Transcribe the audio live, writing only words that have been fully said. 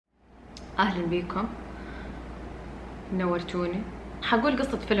اهلا بيكم، نورتوني. حقول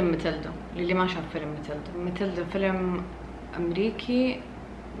قصة فيلم ماتيلدا للي ما شاف فيلم ماتيلدا. ماتيلدا فيلم امريكي،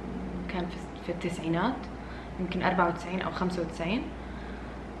 كان في التسعينات، يمكن 94 او 95،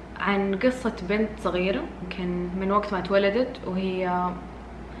 عن قصة بنت صغيرة يمكن من وقت ما اتولدت وهي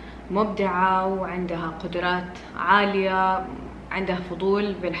مبدعة وعندها قدرات عالية، عندها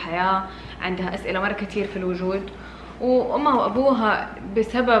فضول بالحياة، عندها أسئلة مرة كتير في الوجود. وأمها وأبوها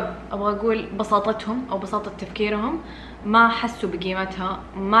بسبب أبغى أقول بساطتهم أو بساطة تفكيرهم ما حسوا بقيمتها،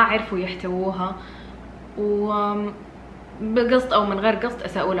 ما عرفوا يحتووها، وبقصد أو من غير قصد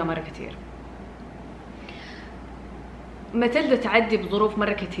أساءوا لها مرة كتير. ماتيلدا تعدي بظروف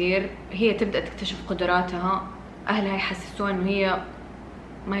مرة كتير، هي تبدأ تكتشف قدراتها، أهلها يحسسوها إنه هي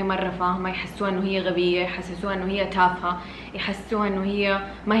ما هي مرة فاهمة، يحسوها إنه هي غبية، يحسسوها إنه هي تافهة، يحسسوها إنه هي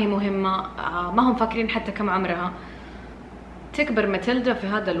ما هي مهمة، ما هم فاكرين حتى كم عمرها. تكبر ماتيلدا في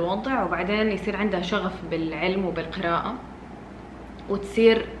هذا الوضع، وبعدين يصير عندها شغف بالعلم وبالقراءة،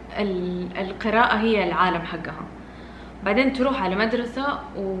 وتصير القراءة هي العالم حقها. بعدين تروح على مدرسة،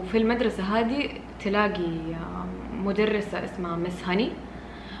 وفي المدرسة هذه تلاقي مدرسة اسمها مس هاني.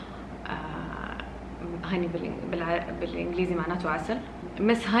 هاني بالإنجليزي معناته عسل.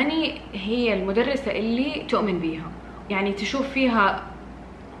 مس هاني هي المدرسة اللي تؤمن بيها، يعني تشوف فيها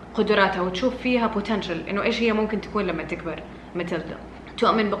قدراتها وتشوف فيها بوتنشل انه ايش هي ممكن تكون لما تكبر. ماتيلدا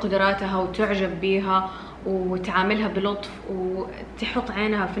تؤمن بقدراتها وتعجب بيها وتعاملها بلطف وتحط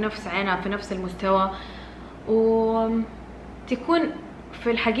عينها في نفس المستوى، وتكون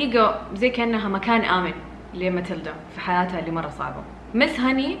في الحقيقة زي كأنها مكان آمن لماتيلدا في حياتها اللي مرة صعبة. مس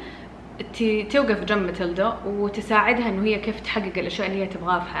هاني توقف جنب ماتيلدا وتساعدها انه هي كيف تحقق الاشياء اللي هي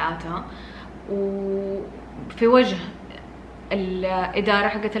تبغاها في حياتها، وفي وجه الإدارة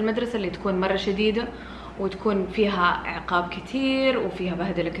حقت المدرسة اللي تكون مرة شديدة وتكون فيها عقاب كتير وفيها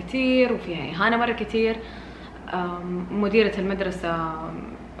بهدلة كتير وفيها إهانة مرة كتير. مديرة المدرسة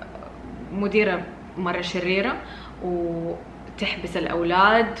مديرة مرة شريرة، وتحبس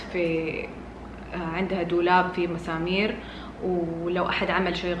الأولاد في عندها دولاب فيه مسامير، ولو أحد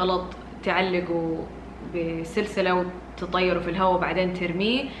عمل شيء غلط تعلقه بسلسلة وتطيره في الهواء وبعدين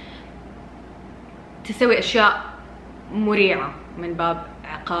ترميه. تسوي أشياء مريعة من باب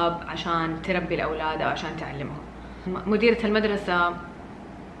عقاب عشان تربي الأولاد أو عشان تعلمهم. مديرة المدرسة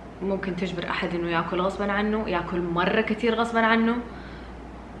ممكن تجبر أحد إنه يأكل غصبا عنه، يأكل مرة كتير غصبا عنه،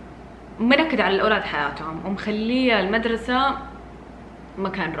 منكد على الأولاد حياتهم ومخلية المدرسة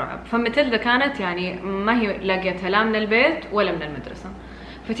مكان رعب. فماتيلدا كانت يعني ما هي لاقيتها لا من البيت ولا من المدرسة،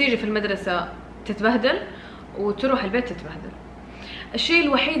 فتيجي في المدرسة تتبهدل وتروح البيت تتبهدل. الشيء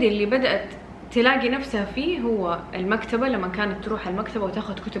الوحيد اللي بدأت تلاقي نفسها فيه هو المكتبة، لما كانت تروح المكتبة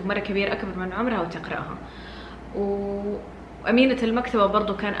وتاخد كتب مرة كبيرة أكبر من عمرها وتقرأها. وأمينة المكتبة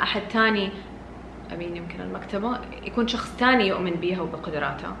برضو كان أحد تاني، أمين يمكن المكتبة يكون شخص تاني يؤمن بيها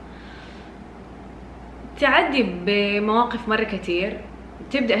وبقدراتها. تعدي بمواقف مرة كتير،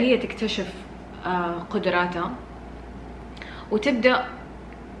 تبدأ هي تكتشف قدراتها، وتبدأ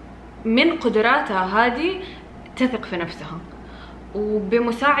من قدراتها هذه تثق في نفسها،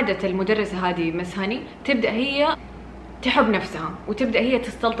 وبمساعدة المدرسة هذه مس هاني تبدأ هي تحب نفسها، وتبدأ هي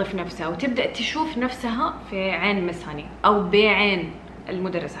تستلطف نفسها، وتبدأ تشوف نفسها في عين مس هاني أو بعين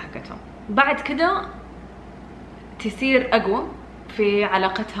المدرسة حقتها. بعد كده تصير أقوى في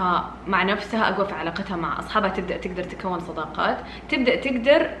علاقتها مع نفسها، أقوى في علاقتها مع أصحابها، تبدأ تقدر تكون صداقات، تبدأ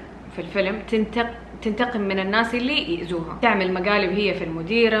تقدر في الفيلم تنتقم من الناس اللي يأذوها، تعمل مقالب هي في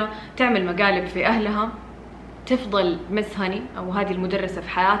المديرة، تعمل مقالب في أهلها. تفضل مس هاني أو هذه المدرسة في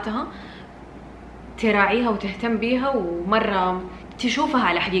حياتها تراعيها وتهتم بيها، ومرة تشوفها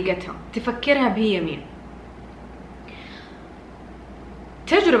على حقيقتها، تفكرها بهي مين.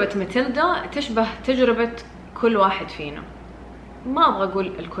 تجربة ماتيلدا تشبه تجربة كل واحد فينا، ما أبغى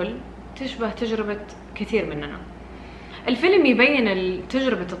أقول الكل، تشبه تجربة كثير مننا. الفيلم يبين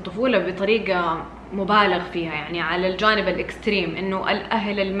تجربة الطفولة بطريقة مبالغ فيها، يعني على الجانب الإكستريم، إنه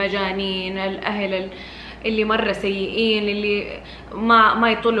الأهل المجانين، الأهل اللي مرة سيئين، اللي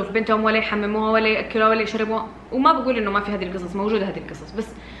ما يطلوا في بنتهم ولا يحمموها ولا يأكلوها ولا يشربوها. وما بقول إنه ما في هذه القصص، موجودة هذه القصص،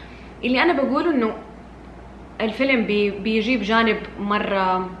 بس اللي أنا بقوله إنه الفيلم بيجيب جانب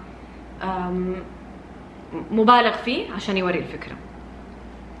مرة مبالغ فيه عشان يوري الفكرة.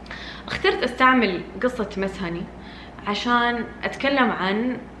 اخترت استعمل قصة مس هاني عشان اتكلم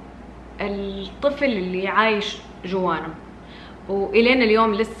عن الطفل اللي عايش جوانا، وإلينا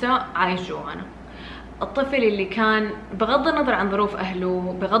اليوم لسه عايش جوانا. الطفل اللي كان بغض النظر عن ظروف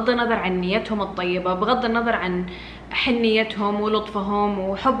أهله، بغض النظر عن نيتهم الطيبة، بغض النظر عن حنيتهم ولطفهم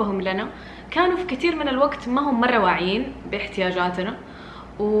وحبهم لنا، كانوا في كثير من الوقت ما هم مرة واعيين باحتياجاتنا،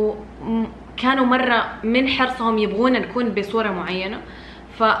 وكانوا مرة من حرصهم يبغونا نكون بصورة معينة،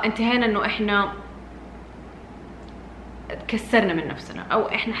 فانتهينا انه احنا كسرنا من نفسنا او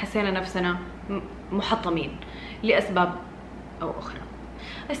احنا حسينا نفسنا محطمين لاسباب او اخرى.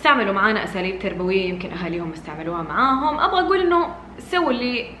 استعملوا معانا اساليب تربويه يمكن اهاليهم استعملوها معاهم، ابغى اقول انه سووا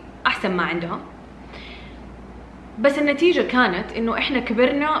اللي احسن ما عندهم، بس النتيجه كانت انه احنا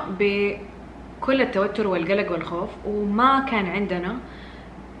كبرنا بكل التوتر والقلق والخوف، وما كان عندنا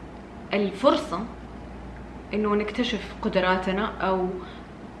الفرصه انه نكتشف قدراتنا او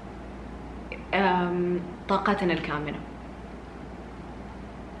طاقاتنا الكامنه.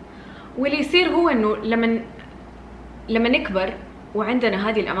 واللي يصير هو انه لما نكبر وعندنا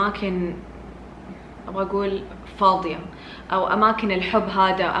هذه الاماكن ابغى اقول فاضيه، او اماكن الحب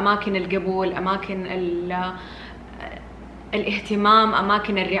هذا، اماكن القبول، اماكن الاهتمام،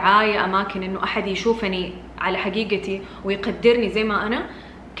 اماكن الرعايه، اماكن انه احد يشوفني على حقيقتي ويقدرني زي ما انا،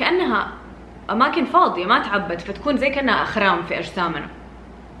 كانها اماكن فاضيه ما تعبت، فتكون زي كانها اخرام في اجسامنا،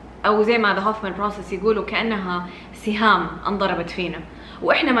 او زي ما ذا هوفمان بروسس يقولوا كانها سهام انضربت فينا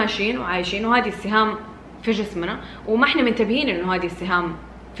واحنا ماشيين وعايشين، وهذه السهام في جسمنا وما احنا منتبهين انه هذه السهام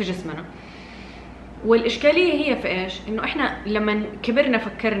في جسمنا. والاشكاليه هي في ايش؟ انه احنا لما كبرنا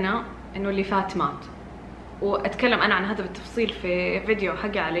فكرنا انه اللي فات مات، واتكلم انا عن هذا بالتفصيل في فيديو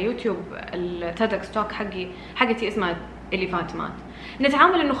حقي على يوتيوب، التيدكس توك حقتي اسمها اللي فات مات.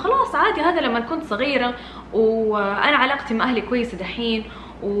 نتعامل انه خلاص عادي، هذا لما كنت صغيره وانا علاقتي مع اهلي كويسه دحين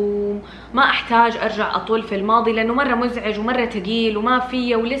وما احتاج ارجع اطول في الماضي لانه مره مزعج ومره ثقيل وما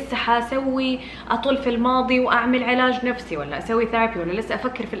فيا، ولسه حاسوي اطول في الماضي واعمل علاج نفسي ولا اسوي ثيرابي ولا لسه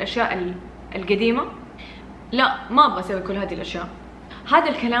افكر في الاشياء القديمه. لا، ما ابغى اسوي كل هذه الاشياء. هذا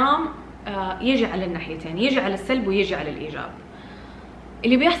الكلام يجي على الناحيتين، يجي على السلب ويجي على الايجاب.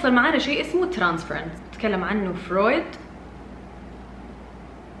 اللي بيحصل معنا شيء اسمه ترانسفيرنس، تكلم عنه فرويد،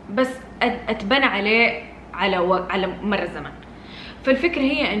 بس اتبنى عليه على مر الزمن. فالفكره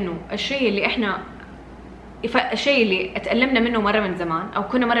هي انه الشيء اللي اتألمنا منه مره من زمان او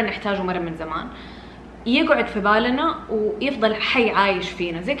كنا مره نحتاجه مره من زمان يقعد في بالنا ويفضل حي عايش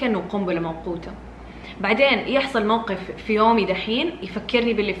فينا زي كانه قنبله موقوته. بعدين يحصل موقف في يومي دحين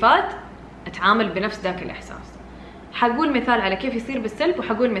يفكرني باللي فات، اتعامل بنفس ذاك الاحساس. حقول مثال على كيف يصير بالسلب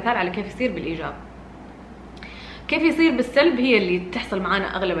وحقول مثال على كيف يصير بالايجاب. كيف يصير بالسلب هي اللي تحصل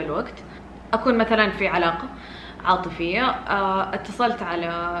معانا اغلب الوقت. اكون مثلا في علاقه عاطفيه، اتصلت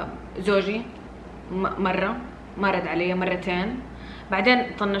على زوجي مره، ما رد علي مرتين، بعدين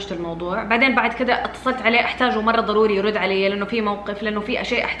طنشت الموضوع، بعدين بعد كده اتصلت عليه احتاجه مره ضروري يرد علي لانه في موقف، لانه في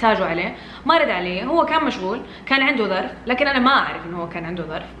شيء احتاجه عليه، ما رد علي، هو كان مشغول، كان عنده ظرف، لكن انا ما اعرف انه هو كان عنده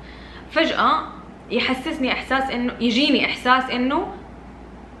ظرف. فجاه يحسسني احساس انه يجيني احساس انه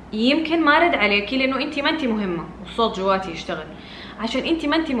يمكن ما رد عليكي لانه انت ما انت مهمه، والصوت جواتي يشتغل عشان انت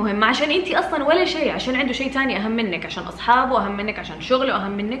ما انت مهمه، عشان انت اصلا ولا شيء، عشان عنده شيء ثاني اهم منك، عشان اصحابه اهم منك، عشان شغله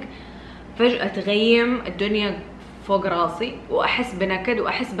اهم منك. فجاه تغيم الدنيا فوق راسي، واحس بنكد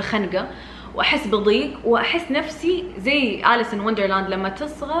واحس بخنقه واحس بضيق واحس نفسي زي آليس إن وندرلاند لما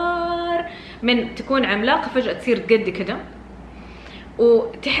تصغر من تكون عملاقه فجاه تصير قد كده،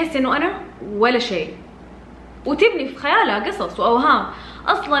 وتحس انه انا ولا شيء، وتبني في خيالها قصص واوهام.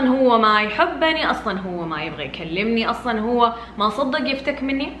 اصلا هو ما يحبني، اصلا هو ما يبغى يكلمني، اصلا هو ما صدق يفتك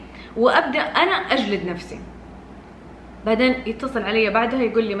مني، وابدا انا اجلد نفسي. بعدين يتصل علي بعدها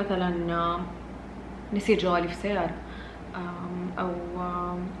يقول لي مثلا نسيت جوالي في السيارة، او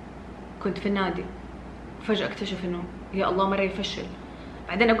كنت في النادي، فجأة اكتشف انه يا الله مرة يفشل.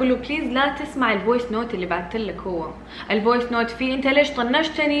 بعدين اقول له بليز لا تسمع الفويس نوت اللي بعثت لك، هو الفويس نوت فيه انت ليش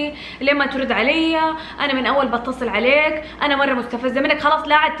طنشتني؟ ليه ما ترد علي؟ انا من اول بتصل عليك، انا مره مستفزه منك، خلاص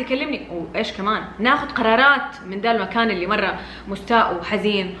لا عاد تكلمني. وايش كمان؟ ناخذ قرارات من ذا المكان اللي مره مستاء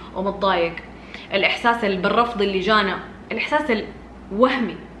وحزين ومتضايق. الاحساس بالرفض اللي جانا، الاحساس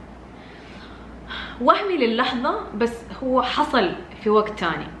الوهمي للحظه، بس هو حصل في وقت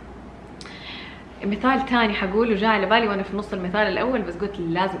ثاني. مثال تاني حقوله جاء على بالي وانا في نص المثال الاول، بس قلت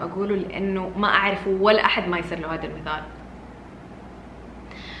لازم اقوله لانه ما اعرف ولا احد ما يصير له هذا المثال.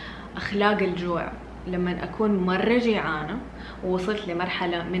 اخلاق الجوع. لما اكون مره جيعانه ووصلت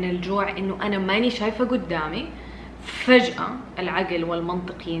لمرحله من الجوع انه انا ماني شايفه قدامي، فجاه العقل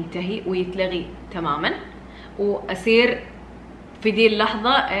والمنطق ينتهي ويتلغي تماما، واصير في دي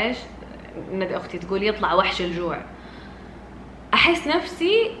اللحظه ايش ندى اختي تقول يطلع وحش الجوع. احس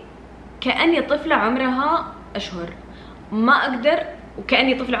نفسي كأني طفلة عمرها أشهر، ما أقدر،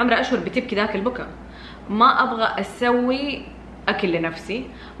 وكأني طفلة عمرها أشهر بتبكي ذاك البكا، ما أبغى أسوي أكل لنفسي،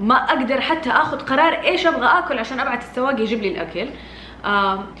 ما أقدر حتى أخذ قرار إيش أبغى أكل عشان أبعت السواق يجيب لي الأكل،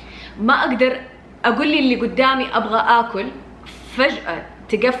 ما أقدر أقول لي اللي قدامي أبغى أكل. فجأة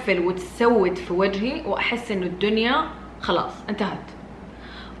تقفل وتسود في وجهي وأحس إنه الدنيا خلاص انتهت،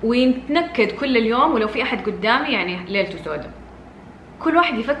 ويتنكد كل اليوم، ولو في أحد قدامي يعني ليلته سودة. كل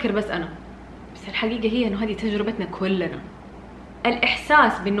واحد يفكر بس أنا، بس الحقيقة هي إنه هذه تجربتنا كلنا.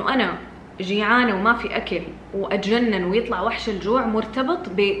 الإحساس بإنه أنا جيعانة وما في أكل وأتجنن ويطلع وحش الجوع مرتبط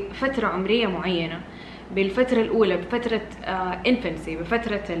بفترة عمرية معينة، بالفترة الأولى، بفترة انفنسي،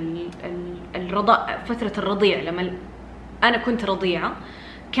 بفترة الرضاء، فترة الرضيع. لما أنا كنت رضيعة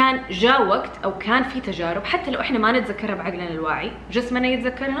كان جاء وقت أو كان في تجارب حتى لو إحنا ما نتذكرها بعقلنا الواعي، جسمنا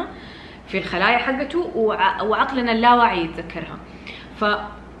يتذكرها في الخلايا حقته وعقلنا اللاواعي يتذكرها.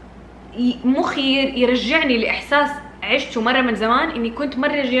 فمخي يرجعني لإحساس عشته مرة من زمان، إني كنت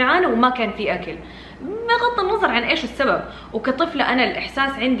مرة جيعانة وما كان في أكل، بغض النظر عن إيش السبب. وكطفلة أنا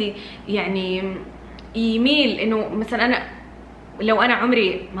الإحساس عندي يعني يميل إنه مثلا أنا لو أنا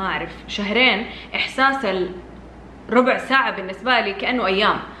عمري ما أعرف شهرين، إحساس ربع ساعة بالنسبة لي كأنه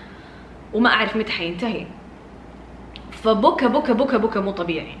أيام، وما أعرف متى حينتهي. فبكى بكى بكى بكى مو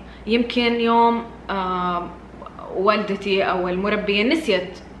طبيعي. يمكن يوم والدتي أو المربية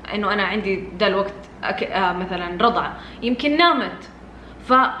نسيت إنه أنا عندي ده الوقت مثلا رضعة، يمكن نامت،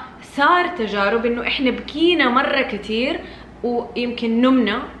 فصار تجارب إنه إحنا بكينا مرة كتير، ويمكن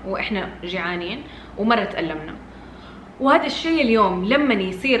نمنا وإحنا جيعانين، ومرة تألمنا. وهذا الشيء اليوم لما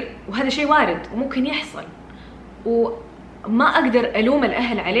يصير، وهذا شيء وارد وممكن يحصل، وما أقدر ألوم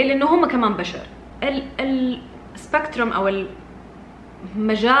الأهل عليه لأنه هم كمان بشر. السبكتروم أو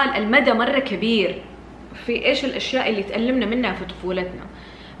المجال المدى مرة كبير في إيش الأشياء اللي تألمنا منها في طفولتنا،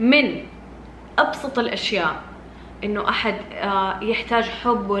 من أبسط الأشياء إنه أحد يحتاج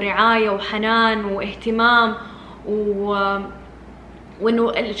حب ورعاية وحنان واهتمام وإنه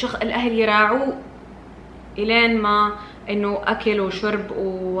الأهل يراعوه، إلين ما إنه أكل وشرب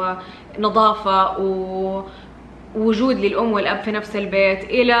ونظافة ووجود للأم والأب في نفس البيت،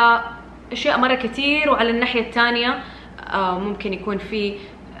 إلى أشياء مرة كتير. وعلى الناحية الثانية ممكن يكون في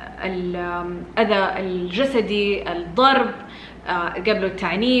الأذى الجسدي، الضرب، قبله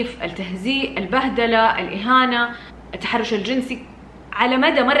التعنيف، التهزيء، البهدلة، الإهانة، التحرش الجنسي، على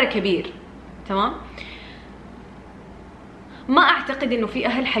مدى مرة كبير. تمام؟ ما أعتقد إنه في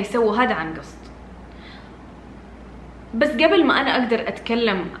أهل حيسووا هذا عن قصد، بس قبل ما أنا أقدر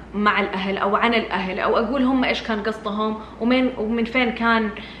أتكلم مع الأهل أو عن الأهل أو أقول هم إيش كان قصدهم ومن فين كان،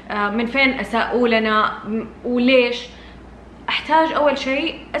 من فين أساءوا لنا وليش، أحتاج أول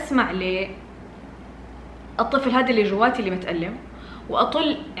شيء أسمع للطفل هذا اللي جواتي اللي متألم،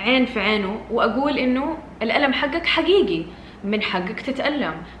 وأطل عين في عينه وأقول إنه الألم حقك حقيقي، من حقك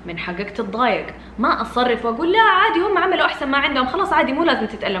تتألم، من حقك تتضايق. ما أصرف وأقول لا عادي هم عملوا أحسن ما عندهم، خلاص عادي مو لازم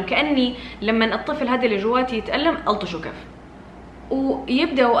تتألم، كأني لما الطفل هذا اللي جواتي يتألم ألطشه كف.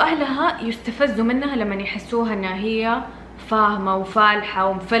 ويبدأوا أهلها يستفزوا منها لما يحسوها إنها هي فاهمة وفالحة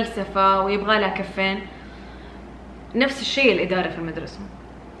ومفلسفة ويبغى لها كفين. نفس الشيء الإدارة في المدرسة.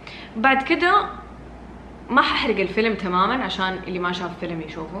 بعد كده ما ححرق الفيلم تماما عشان اللي ما شاف فيلم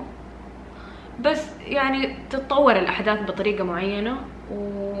يشوفه، بس يعني تتطور الأحداث بطريقة معينة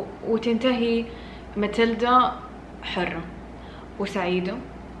وتنتهي ماتيلدا حرة وسعيدة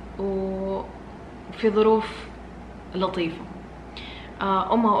وفي ظروف لطيفة.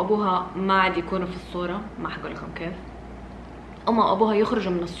 أمها وأبوها ما عاد يكونوا في الصورة، ما حقول لكم كيف. أمها وأبوها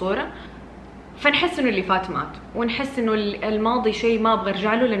يخرجوا من الصورة، فنحس إنه اللي فات مات، ونحس إنه الماضي شيء ما أبغى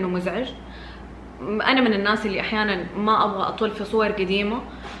أرجع له لأنه مزعج. أنا من الناس اللي أحيانا ما أبغى أطول في صور قديمة،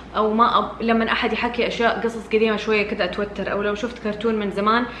 أو لما أحد يحكي أشياء قصص قديمة شوية كده أتوتر، أو لو شفت كرتون من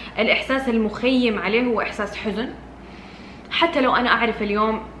زمان الإحساس المخيم عليه هو إحساس حزن. حتى لو أنا أعرف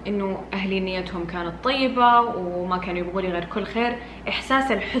اليوم إنه أهلي نيتهم كانت طيبة وما كانوا يبغوا لي غير كل خير،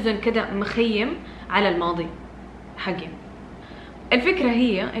 إحساس الحزن كده مخيم على الماضي حقي. الفكرة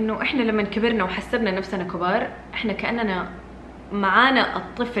هي إنه إحنا لما كبرنا وحسبنا نفسنا كبار، إحنا كأننا معانا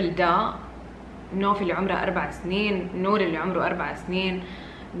الطفل ده، نوف اللي عمره 4 سنين، نور اللي عمره 4 سنين،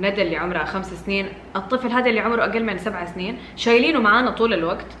 ندى اللي عمرها 5 سنين، الطفل هذا اللي عمره أقل من 7 سنين، شايلينه معانا طول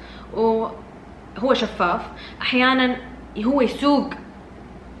الوقت. وهو شفاف، أحيانا هو يسوق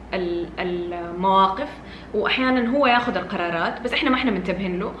المواقف، وأحيانا هو ياخذ القرارات، بس إحنا ما إحنا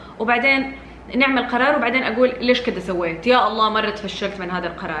منتبهين له. وبعدين نعمل قرار وبعدين أقول ليش كده سويت، يا الله مرة تفشلت من هذا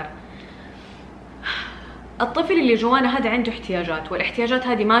القرار. الطفل اللي جوانا هذا عنده احتياجات، والاحتياجات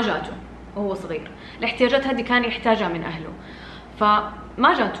هذه ما جاته وهو صغير، الاحتياجات هذه كان يحتاجها من أهله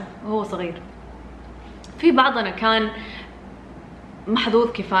فما جاته وهو صغير. في بعضنا كان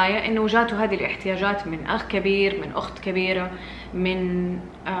محظوظ كفاية إنه جاته هذه الاحتياجات من أخ كبير، من أخت كبيرة، من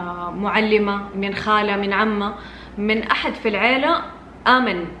معلمة، من خالة، من عمة، من أحد في العيلة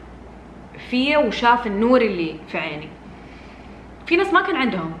آمن فيه وشاف النور اللي في عيني. في ناس ما كان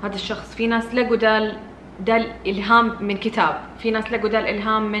عندهم هذا الشخص، في ناس لقوا ده الالهام من كتاب، في ناس لقوا ده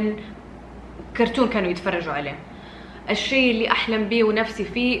الالهام من كرتون كانوا يتفرجوا عليه. الشيء اللي احلم بيه ونفسي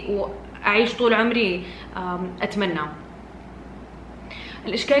فيه واعيش طول عمري اتمناه.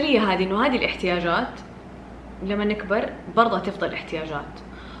 الاشكاليه هذه انه هذه الاحتياجات لما نكبر برضه تفضل احتياجات،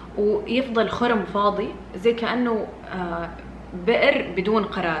 ويفضل خرم فاضي زي كأنه بئر بدون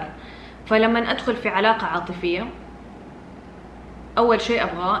قرار. فلما ادخل في علاقة عاطفية اول شيء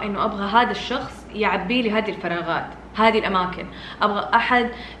ابغاه انه ابغى هذا الشخص يعبي لي هذه الفراغات، هذه الاماكن. ابغى احد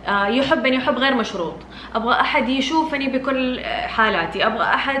يحبني حب غير مشروط، ابغى احد يشوفني بكل حالاتي، ابغى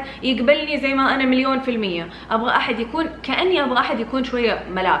احد يقبلني زي ما انا 100%، ابغى احد يكون كأني ابغى احد يكون شوية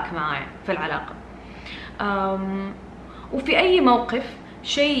ملاك معايا في العلاقة. وفي اي موقف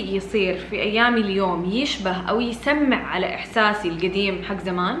شيء يصير في ايامي اليوم يشبه او يسمع على احساسي القديم حق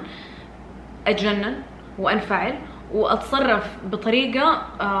زمان، اتجنن وانفعل واتصرف بطريقة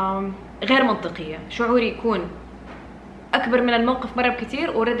غير منطقية. شعوري يكون اكبر من الموقف مرة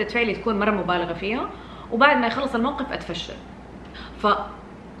بكثير، وردة فعلي تكون مرة مبالغة فيها، وبعد ما يخلص الموقف اتفشل.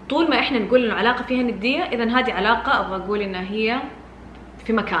 فطول ما احنا نقول انه علاقة فيها ندية، اذا هذه علاقة ابغى اقول انها هي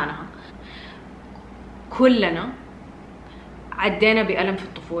في مكانها. كلنا عدينا بألم في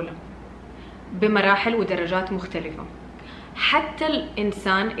الطفولة بمراحل ودرجات مختلفة. حتى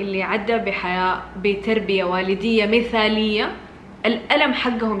الإنسان اللي عدى بحياة بتربية والدية مثالية، الألم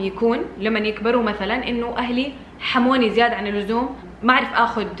حقهم يكون لما يكبروا مثلا إنه أهلي حموني زيادة عن اللزوم، ما أعرف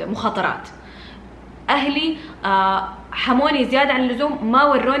أخذ مخاطرات. أهلي حموني زيادة عن اللزوم، ما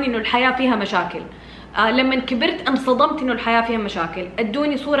وروني إنه الحياة فيها مشاكل. لما كبرت انصدمت إنه الحياة فيها مشاكل،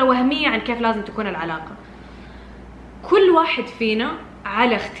 ادوني صورة وهمية عن كيف لازم تكون العلاقة. كل واحد فينا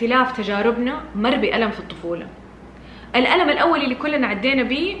على اختلاف تجاربنا مر بألم في الطفولة. الألم الأول اللي كلنا عدينا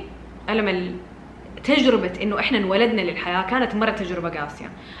به ألم تجربة إنه إحنا انولدنا للحياة، كانت مرة تجربة قاسية.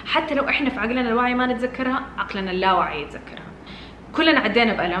 حتى لو إحنا في عقلنا الواعي ما نتذكرها، عقلنا اللاواعي يتذكرها. كلنا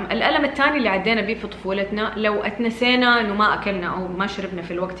عدينا بألم. الألم الثاني اللي عدينا به في طفولتنا، لو اتنسينا إنه ما أكلنا أو ما شربنا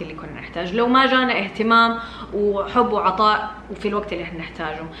في الوقت اللي كنا نحتاج، لو ما جانا اهتمام وحب وعطاء وفي الوقت اللي إحنا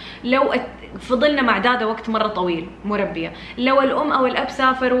نحتاجه، لو فضلنا مع دادا وقت مرة طويل مربية، لو الأم أو الأب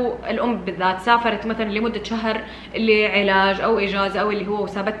سافروا، الأم بالذات سافرت مثلا لمدة شهر لعلاج أو إجازة أو اللي هو،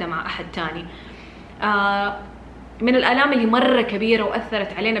 وسابتنا مع أحد تاني. من الآلام اللي مرة كبيرة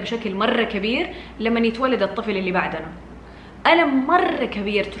وأثرت علينا بشكل مرة كبير لما يتولد الطفل اللي بعدنا. ألم مرة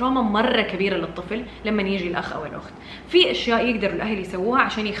كبير، تروما مرة كبيرة للطفل لما يجي الأخ أو الأخت. في أشياء يقدروا الأهل يسووها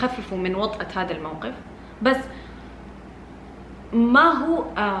عشان يخففوا من وطأة هذا الموقف، بس ما هو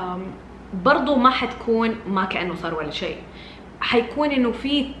برضو ما حتكون ما كأنه صار ولا شيء. حيكون إنه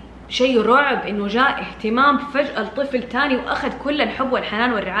في شيء رعب، إنه جاء اهتمام فجأة لطفل تاني وأخذ كل الحب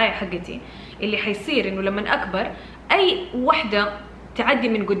والحنان والرعاية حقتي. اللي حيصير إنه لما أكبر أي وحدة تعدي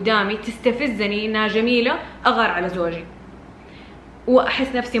من قدامي تستفزني إنها جميلة أغار على زوجي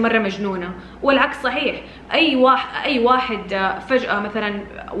واحس نفسي مره مجنونه، والعكس صحيح. اي واحد فجاه مثلا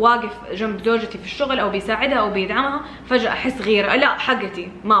واقف جنب زوجتي في الشغل او بيساعدها او بيدعمها، فجاه احس غيره، لا حقتي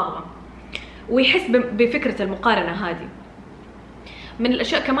ما ابغى، ويحس بفكره المقارنه هذه. من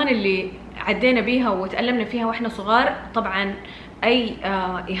الاشياء كمان اللي عدينا بيها وتألمنا فيها واحنا صغار، طبعا اي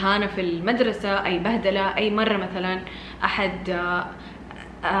اهانه في المدرسه، اي بهدله، اي مره مثلا احد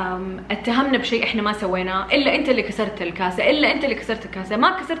اتهمنا بشيء احنا ما سويناه، الا انت اللي كسرت الكاسه، الا انت اللي كسرت الكاسه، ما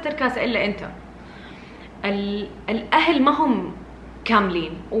كسرت الكاسه الا انت. الاهل ما هم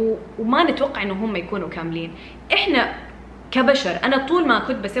كاملين وما نتوقع انه هم يكونوا كاملين. احنا كبشر، انا طول ما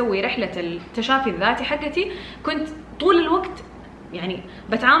كنت بسوي رحله التشافي الذاتي حقتي كنت طول الوقت يعني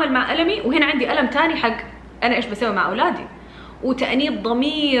بتعامل مع المي، وهنا عندي الم تاني حق انا ايش بسوي مع اولادي، وتأنيب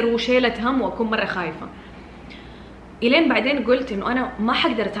ضمير وشيلة هم، واكون مره خايفه. الين بعدين قلت انه انا ما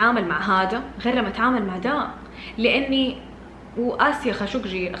حقدر اتعامل مع هذا غير لما اتعامل مع ده، لاني وآسيا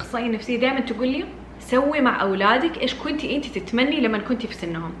خاشقجي اخصائيه نفسيه دائما تقول لي سوي مع اولادك ايش كنتي انت تتمني لما كنتي في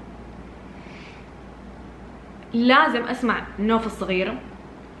سنهم. لازم اسمع نوف الصغيره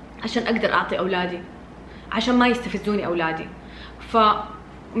عشان اقدر اعطي اولادي، عشان ما يستفزوني اولادي.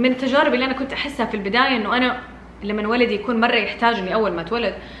 فمن التجارب اللي انا كنت احسها في البدايه انه انا لما ولدي يكون مره يحتاجني اول ما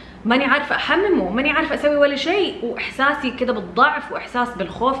اتولد، ماني عارفه احممه، ماني عارفه اسوي ولا شيء، واحساسي كده بالضعف، واحساس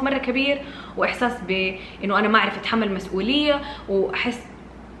بالخوف مره كبير، واحساس بانه انا ما اعرف اتحمل مسؤوليه، واحس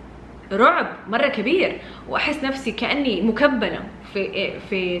رعب مره كبير، واحس نفسي كاني مكبله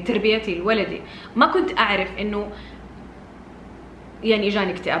في تربيتي لولدي. ما كنت اعرف انه يعني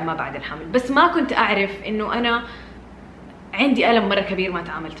اجاني اكتئاب ما بعد الحمل، بس ما كنت اعرف انه انا عندي الم مره كبير ما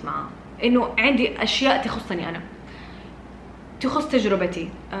تعاملت معاه، انه عندي اشياء تخصني انا، تخص تجربتي،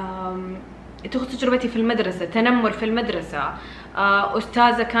 تخص تجربتي في المدرسة، تنمر في المدرسة،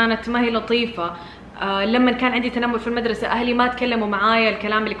 أستاذة كانت ما هي لطيفة، لما كان عندي تنمر في المدرسة أهلي ما تكلموا معايا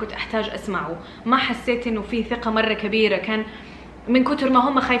الكلام اللي كنت أحتاج أسمعه، ما حسيت إنه في ثقة مرة كبيرة، كان من كتر ما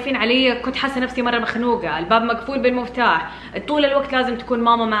هم خايفين علي كنت حاسة نفسي مرة مخنوقة، الباب مقفول بالمفتاح، طول الوقت لازم تكون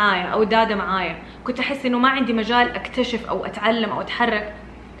ماما معايا أو دادا معايا، كنت أحس إنه ما عندي مجال أكتشف أو أتعلم أو أتحرك.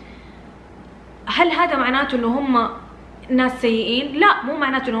 هل هذا معناته إنه هم ناس سيئين؟ لا، مو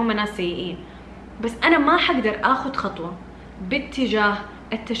معناته إنه هم ناس سيئين، بس أنا ما حقدر آخذ خطوة باتجاه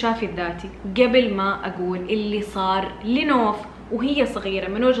التشافي الذاتي قبل ما أقول اللي صار لنوف وهي صغيرة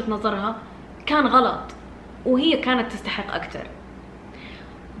من وجهة نظرها كان غلط وهي كانت تستحق أكتر.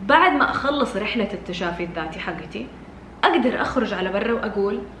 بعد ما أخلص رحلة التشافي الذاتي حقتي أقدر أخرج على برا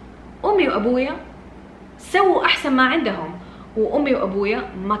وأقول أمي وأبويا سووا أحسن ما عندهم، وأمي وأبويا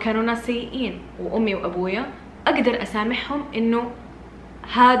ما كانوا ناس سيئين، وأمي وأبويا أقدر أسامحهم إنه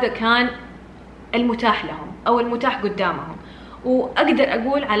هذا كان المتاح لهم أو المتاح قدامهم، وأقدر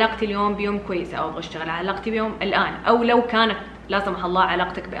أقول علاقتي اليوم بيوم كويسة أو أبغى أشتغل على علاقتي بيوم الآن. أو لو كانت لا سمح الله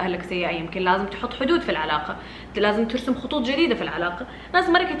علاقتك بأهلك سيئة يمكن لازم تحط حدود في العلاقة، لازم ترسم خطوط جديدة في العلاقة. ناس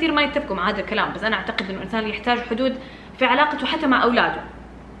مرة كثير ما يتفقوا مع هذا الكلام، بس أنا أعتقد إنه الإنسان يحتاج حدود في علاقته حتى مع أولاده.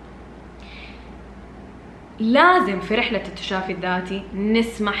 لازم في رحلة التشافي الذاتي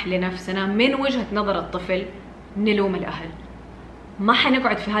نسمح لنفسنا من وجهة نظر الطفل نلوم الأهل. ما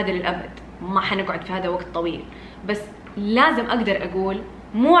حنقعد في هذا للأبد، ما حنقعد في هذا وقت طويل، بس لازم أقدر أقول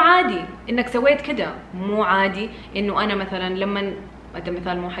مو عادي إنك سويت كده، مو عادي إنه أنا مثلا لما هذا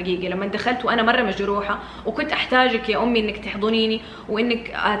مثال مو حقيقي، لما دخلت وأنا مرة مجروحة وكنت أحتاجك يا أمي إنك تحضنيني وإنك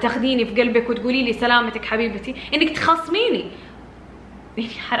تاخذيني في قلبك وتقولي لي سلامتك حبيبتي، إنك تخاصميني.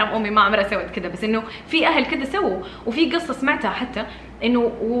 حرام أمي ما عمرها سوت كده، بس إنه في أهل كده سووا. وفي قصة سمعتها حتى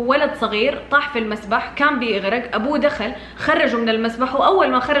إنه ولد صغير طاح في المسبح كان بيغرق، أبوه دخل خرجه من المسبح،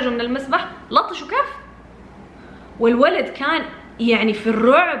 وأول ما خرجه من المسبح لطشوا كف، والولد كان يعني في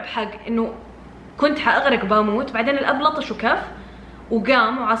الرعب حق إنه كنت حأغرق بموت. بعدين الأب لطشوا كف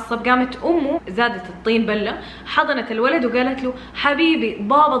وقام وعصب، قامت أمه زادت الطين بلة حضنت الولد وقالت له حبيبي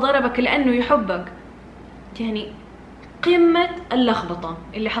بابا ضربك لأنه يحبك. يعني قمة اللخبطة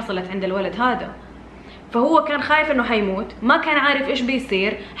اللي حصلت عند الولد هذا. فهو كان خايف انه حيموت، ما كان عارف ايش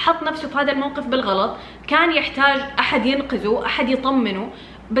بيصير، حط نفسه في هذا الموقف بالغلط، كان يحتاج احد ينقذه، احد يطمنه،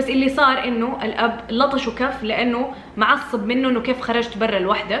 بس اللي صار انه الاب لطشه كف لانه معصب منه انه كيف خرجت برا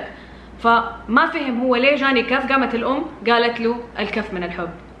لوحدك، فما فهم هو ليه جاني كف. قامت الام قالت له الكف من الحب.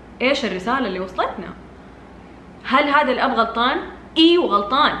 ايش الرسالة اللي وصلتنا؟ هل هذا الاب غلطان؟ ايوه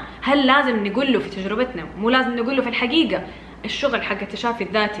غلطان. هل لازم نقول له في تجربتنا؟ مو لازم نقول له في الحقيقة. الشغل حق التشافي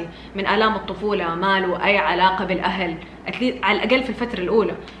الذاتي من آلام الطفولة ما له أي علاقة بالأهل، على الأقل في الفترة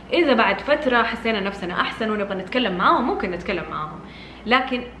الأولى. إذا بعد فترة حسينا نفسنا أحسن ونبغى نتكلم معاهم ممكن نتكلم معاهم،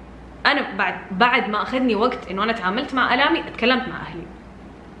 لكن أنا بعد ما أخذني وقت إنه أنا تعاملت مع آلامي اتكلمت مع أهلي.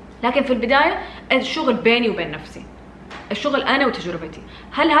 لكن في البداية الشغل بيني وبين نفسي، الشغل أنا وتجربتي.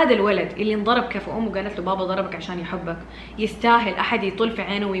 هل هذا الولد اللي انضرب كف أمه قالت له بابا ضربك عشان يحبك يستاهل أحد يطل في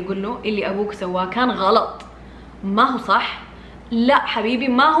عينه ويقول له اللي أبوك سواه كان غلط ما هو صح؟ لا حبيبي،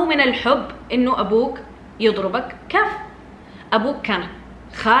 ما هو من الحب إنه أبوك يضربك كف. أبوك كان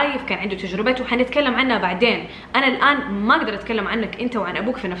خايف، كان عنده تجربته وحنتكلم عنها بعدين. أنا الآن ما أقدر أتكلم عنك أنت وعن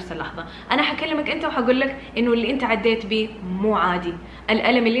أبوك في نفس اللحظة. أنا حكلمك أنت وحقول لك إنه اللي أنت عديت بيه مو عادي،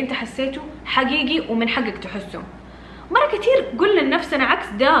 الألم اللي أنت حسيته حقيقي ومن حقك تحسه. مرة كتير قلنا لنفسنا عكس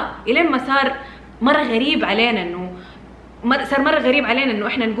ده، إلين ما صار مرة غريب علينا إنه صار مرة غريب علينا إنه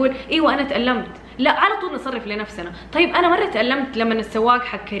إحنا نقول إيوه أنا تألمت. لا، على طول نصرف لنفسنا. طيب أنا مرة تألمت لما السواق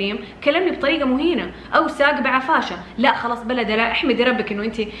حق كريم كلمني بطريقة مهينة أو ساق بعفاشة. لا خلاص بلا لا، احمدي ربك إنه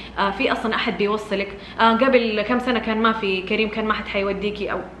أنت في أصلا أحد بيوصلك. قبل كم سنة كان ما في كريم، كان ما حد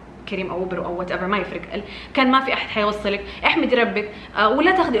حيوديكي، أو كريم او اوبر او وات ايفر ما يفرق، كان ما في احد حيوصلك. احمدي ربك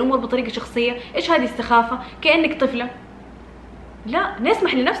ولا تاخذي الامور بطريقه شخصيه. ايش هذه السخافه؟ كانك طفله. لا،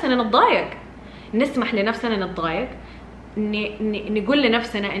 نسمح لنفسنا نتضايق، نسمح لنفسنا نتضايق، نقول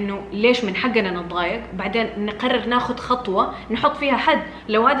لنفسنا انه ليش من حقنا نتضايق، بعدين نقرر ناخذ خطوه نحط فيها حد.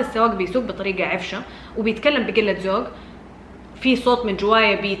 لو هذا السواق بيسوق بطريقه عفشه وبيتكلم بقله ذوق، في صوت من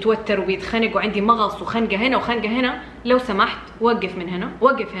جوايا بيتوتر وبيتخنق وعندي مغص وخنقه هنا وخنقه هنا، لو سمحت وقف من هنا،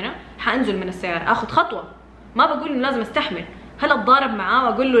 وقف هنا. حانزل من السياره اخذ خطوه. ما بقول انه لازم استحمل، هل اتضارب معاه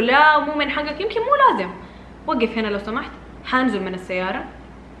واقول له لا مو من حقك؟ يمكن مو لازم. وقف هنا لو سمحت. حانزل من السياره،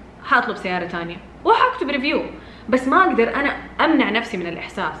 حاطلب سياره ثانيه وحاكتب ريفيو. بس ما اقدر انا امنع نفسي من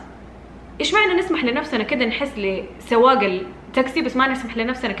الاحساس. ايش معنى نسمح لنفسنا كده نحس لسواق التاكسي بس ما نسمح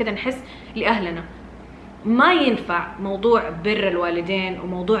لنفسنا كده نحس لاهلنا؟ ما ينفع موضوع بر الوالدين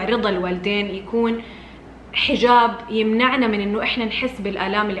وموضوع رضا الوالدين يكون حجاب يمنعنا من انه احنا نحس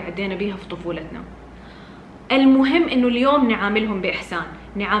بالآلام اللي عدينا بيها في طفولتنا. المهم انه اليوم نعاملهم باحسان،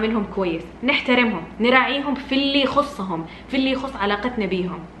 نعاملهم كويس، نحترمهم، نراعيهم في اللي يخصهم، في اللي يخص علاقتنا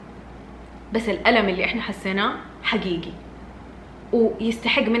بيهم. بس الألم اللي احنا حسيناه حقيقي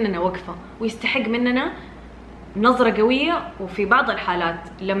ويستحق مننا وقفة، ويستحق مننا نظرة قوية، وفي بعض الحالات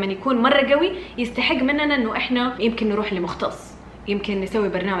لما يكون مرة قوي يستحق مننا انه احنا يمكن نروح لمختص، يمكن نسوي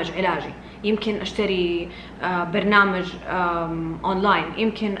برنامج علاجي، يمكن اشتري برنامج اونلاين،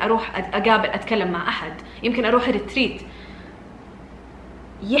 يمكن اروح اقابل اتكلم مع احد، يمكن اروح ريتريت.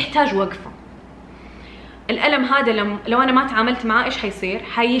 يحتاج وقفة. الألم هذا لو انا ما تعاملت معاه ايش حيصير؟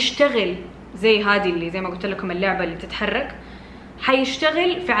 حيشتغل زي هذه اللي زي ما قلت لكم اللعبة اللي تتحرك،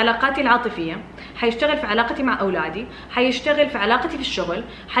 حيشتغل في علاقاتي العاطفية، حيشتغل في علاقتي مع أولادي، حيشتغل في علاقتي في الشغل،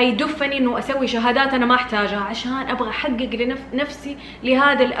 حيدفني إنه أسوي شهادات أنا ما أحتاجها عشان أبغى أحقق لنفسي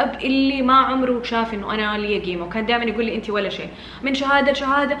لهذا الأب اللي ما عمره شاف إنه أنا لي قيمة، وكان دائما يقول لي أنت ولا شيء، من شهادة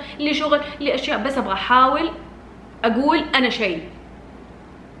لشهادة لشغل لأشياء، بس أبغى أحاول أقول أنا شيء.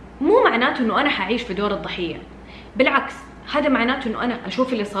 مو معناته إنه أنا حعيش في دور الضحية، بالعكس هذا معناته إنه أنا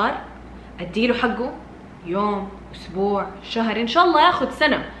أشوف اللي صار، أديله حقه، يوم، أسبوع، شهر، إن شاء الله ياخد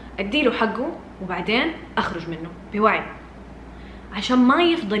سنة، أديله حقه وبعدين أخرج منه بوعي، عشان ما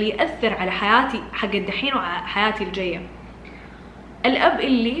يفضل يأثر على حياتي حق الدحين وحياتي الجاية. الأب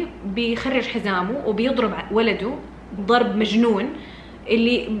اللي بيخرج حزامه وبيضرب ولده ضرب مجنون،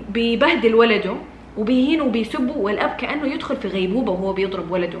 اللي بيبهدل ولده وبيهينه وبيسبه، والأب كأنه يدخل في غيبوبة وهو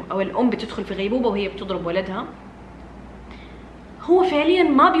بيضرب ولده، أو الأم بتدخل في غيبوبة وهي بتضرب ولدها، هو فعليا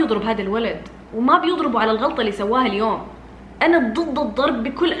ما بيضرب هذا الولد وما بيضربوا على الغلطة اللي سواها اليوم. أنا ضد الضرب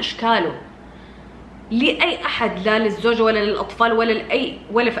بكل أشكاله لأي أحد، لا للزوجة ولا للأطفال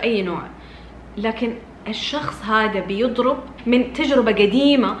ولا في أي نوع، لكن الشخص هذا بيضرب من تجربة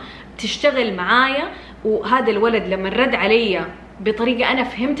قديمة تشتغل معايا، وهذا الولد لما رد علي بطريقة أنا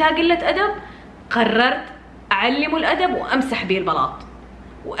فهمتها قلة أدب، قررت أعلمه الأدب وأمسح بيه البلاط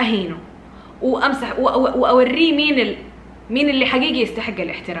وأهينه وأمسح وأوريه مين اللي حقيقي يستحق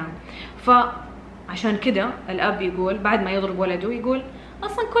الاحترام. فعشان كده الأب يقول بعد ما يضرب ولده يقول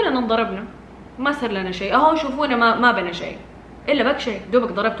أصلا كلنا انضربنا ما صار لنا شيء، أهو شوفونا ما بنا شيء، إلا بك شيء،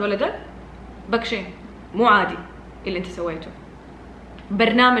 دوبك ضربت ولدك بك شيء، مو عادي اللي انت سويته.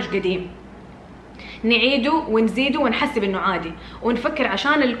 برنامج قديم نعيده ونزيده ونحسب انه عادي، ونفكر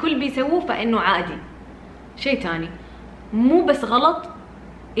عشان الكل بيسووه فانه عادي. شيء تاني، مو بس غلط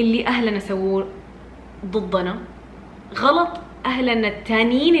اللي اهلنا سووه ضدنا، غلط اهلنا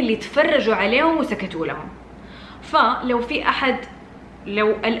التانيين اللي تفرجوا عليهم وسكتوا لهم. فلو في احد، لو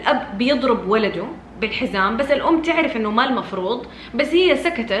الاب بيضرب ولده بالحزام بس الام تعرف انه ما المفروض، بس هي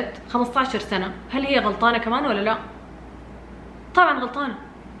سكتت 15 سنة، هل هي غلطانة كمان ولا لا؟ طبعا غلطانة،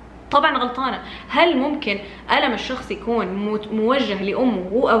 طبعا غلطانة. هل ممكن ألم الشخص يكون موجه لأمه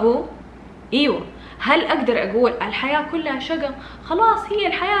وأبوه؟ ايوه. هل اقدر اقول الحياة كلها شقا، خلاص هي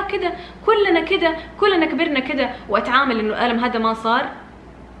الحياة كده، كلنا كبرنا كده، واتعامل انه الألم هذا ما صار؟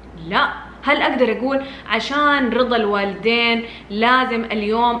 لا. هل اقدر اقول عشان رضا الوالدين لازم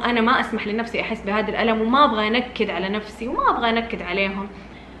اليوم انا ما اسمح لنفسي احس بهذا الألم وما ابغى انكد على نفسي وما ابغى انكد عليهم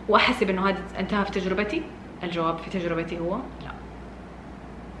واحسب انه هذا انتهى في تجربتي؟ الجواب في تجربتي هو لا.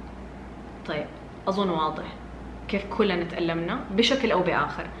 طيب اظن واضح كيف كلنا تألمنا بشكل او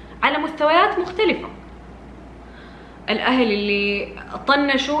باخر على مستويات مختلفة. الاهل اللي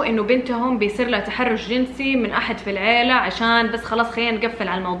طنشوا انه بنتهم بيصير لها تحرش جنسي من احد في العيلة عشان بس خلاص خلينا نقفل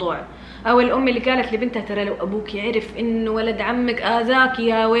على الموضوع، او الام اللي قالت لبنتها ترى لو ابوك يعرف انه ولد عمك اذاك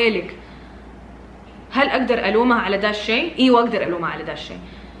يا ويلك. هل اقدر الومها على دا الشيء؟ ايوه اقدر الومها على دا الشيء.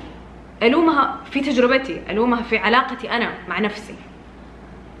 الومها في تجربتي، الومها في علاقتي انا مع نفسي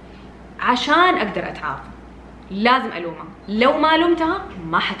عشان اقدر اتعافى. لازم الومها، لو ما لومتها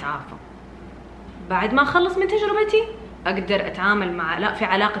ما حتعافى. بعد ما اخلص من تجربتي اقدر اتعامل مع في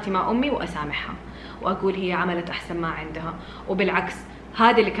علاقتي مع امي واسامحها واقول هي عملت احسن ما عندها، وبالعكس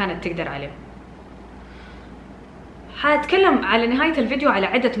هذا اللي كانت تقدر عليه. حاتكلم على نهاية الفيديو على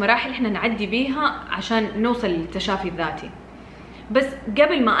عدة مراحل احنا نعدي بيها عشان نوصل للتشافي الذاتي، بس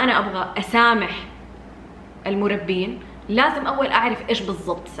قبل ما انا ابغى اسامح المربين لازم اول اعرف ايش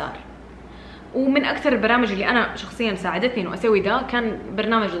بالضبط صار. ومن اكثر البرامج اللي انا شخصيا ساعدتني انه اسوي ده كان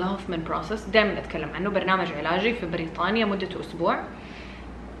برنامج ذا هوفمان بروسس، دائما اتكلم عنه، برنامج علاجي في بريطانيا مدته اسبوع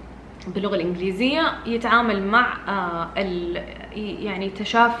باللغة الإنجليزية، يتعامل مع يعني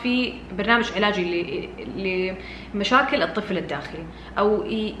تشافي، برنامج علاجي لمشاكل الطفل الداخلي، أو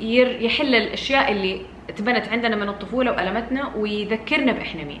يحل الأشياء اللي تبنت عندنا من الطفولة وألمتنا ويذكرنا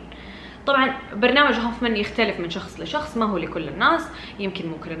بإحنا مين. طبعا برنامج هوفمان يختلف من شخص لشخص، ما هو لكل الناس، يمكن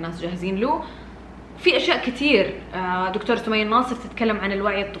مو كل الناس جاهزين له. في أشياء كتير دكتور سمية الناصر تتكلم عن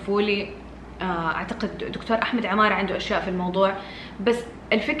الوعي الطفولي، اعتقد دكتور احمد عمارة عنده اشياء في الموضوع. بس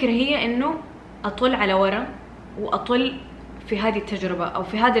الفكرة هي انه اطل على ورا واطل في هذه التجربة او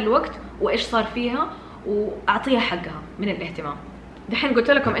في هذا الوقت وايش صار فيها، واعطيها حقها من الاهتمام. دحين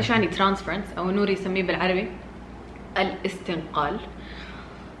قلت لكم ايش يعني ترانسفرنس، او نوري يسميه بالعربي الاستنقال.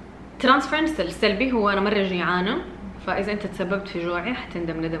 ترانسفرنس السلبي هو انا مرة جيعانة، فاذا انت تسببت في جوعي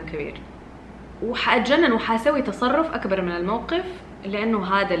حتندم ندم كبير، وحأتجنن وحاسوي تصرف اكبر من الموقف، لانه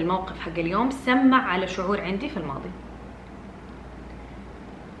هذا الموقف حق اليوم سمع على شعور عندي في الماضي.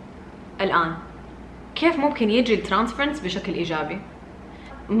 الان كيف ممكن يجي الترانسفرنس بشكل ايجابي؟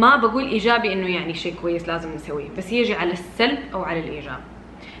 ما بقول ايجابي انه يعني شيء كويس لازم نسويه، بس يجي على السلب او على الايجاب.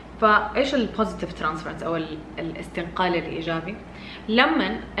 فايش البوزيتيف ترانسفرنس او الاستنقال الايجابي؟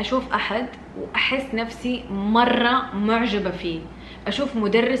 لما اشوف احد واحس نفسي مره معجبه فيه، اشوف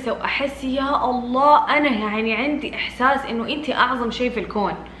مدرسه واحس يا الله انا يعني عندي احساس انه انت اعظم شيء في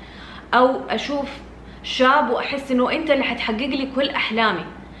الكون، او اشوف شاب واحس انه انت اللي حتحقق لي كل احلامي.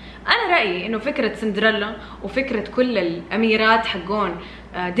 انا رايي انه فكره سندريلا وفكره كل الاميرات حقون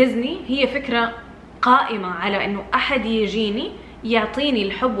ديزني هي فكره قائمه على انه احد يجيني يعطيني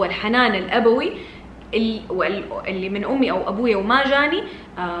الحب والحنان الابوي اللي من امي او ابويا وما جاني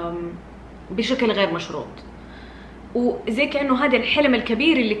بشكل غير مشروط. وزي كانه هذا الحلم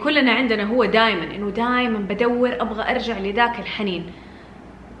الكبير اللي كلنا عندنا، هو دائما انه دائما بدور ابغى ارجع لذاك الحنين.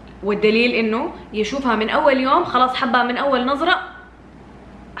 والدليل انه يشوفها من اول يوم خلاص حبها من اول نظره،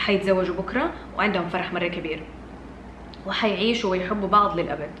 حيتزوجوا بكره وعندهم فرح مره كبير وحيعيشوا ويحبوا بعض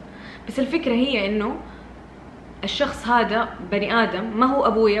للابد. بس الفكره هي انه الشخص هذا بني ادم، ما هو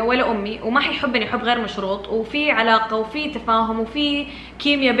ابويا ولا امي، وما حيحبني حب غير مشروط، وفي علاقه وفي تفاهم وفي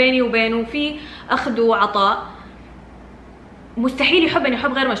كيمياء بيني وبينه وفي اخذ وعطاء. مستحيل يحبني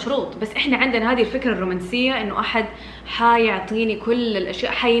حب غير مشروط. بس احنا عندنا هذه الفكره الرومانسيه انه احد حيعطيني كل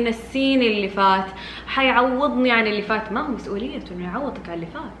الاشياء، حينسيني اللي فات، حيعوضني عن اللي فات. ما هو مسؤوليته انه يعوضك عن اللي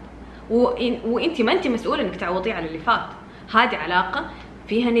فات، وانت ما انت مسؤوله انك تعوضيه على اللي فات. هذه علاقه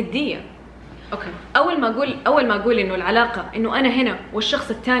فيها نديه. اوكي، اول ما اقول انه العلاقه انه انا هنا والشخص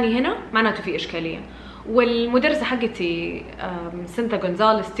الثاني هنا، معناته في اشكاليه. والمدرسه حقتي سنتا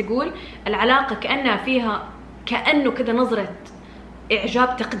جونزاليس تقول العلاقه كانها فيها كانه كده نظره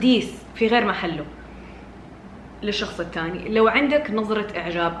اعجاب تقديس في غير محله للشخص الثاني. لو عندك نظره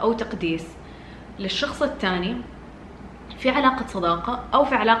اعجاب او تقديس للشخص الثاني في علاقه صداقه او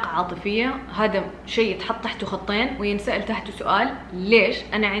في علاقه عاطفيه، هذا شيء يتحط تحته خطين وينسال تحته سؤال: ليش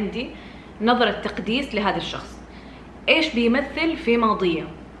انا عندي نظرة تقديس لهذا الشخص؟ ايش بيمثل في ماضيه؟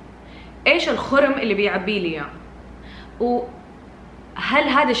 ايش الخرم اللي بيعبي لي اياه؟ وهل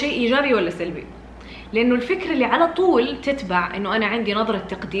هذا شيء ايجابي ولا سلبي؟ لانه الفكرة اللي على طول تتبع انه انا عندي نظرة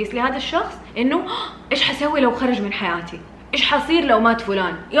تقديس لهذا الشخص انه ايش حسوي لو خرج من حياتي؟ ايش حصير لو مات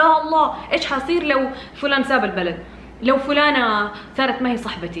فلان؟ يا الله ايش حصير لو فلان ساب البلد؟ لو فلانة صارت ما هي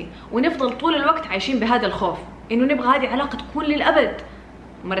صاحبتي؟ ونفضل طول الوقت عايشين بهذا الخوف انه نبغى هذه علاقة تكون للابد.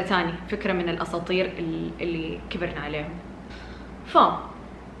 مرة ثانية فكرة من الأساطير اللي كبرنا عليهم.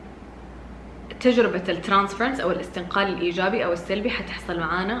 تجربة الترانسفرنس أو الاستنقال الإيجابي أو السلبي حتحصل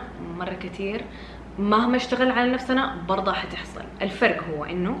معانا مرة كتير، مهما اشتغل على نفسنا برضه حتحصل. الفرق هو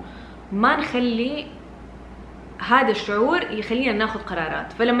إنه ما نخلي هذا الشعور يخلينا ناخذ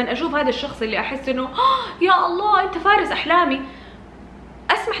قرارات. فلما أشوف هذا الشخص اللي أحس إنه يا الله أنت فارس أحلامي،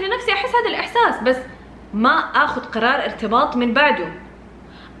 أسمح لنفسي أحس هذا الإحساس، بس ما أخذ قرار ارتباط من بعده،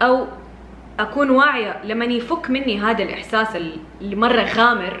 او اكون واعيه لما يفك مني هذا الاحساس اللي مره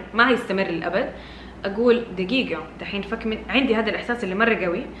غامر ما هيستمر للابد. اقول دقيقه دحين فك من عندي هذا الاحساس اللي مره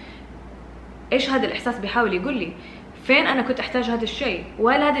قوي، ايش هذا الاحساس بيحاول يقول لي؟ فين انا كنت احتاج هذا الشيء؟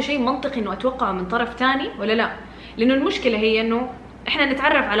 وهل هذا شيء منطقي انه اتوقعه من طرف ثاني ولا لا؟ لانه المشكله هي انه احنا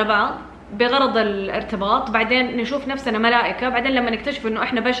نتعرف على بعض بغرض الارتباط، بعدين نشوف نفسنا ملائكة، بعدين لما نكتشف انه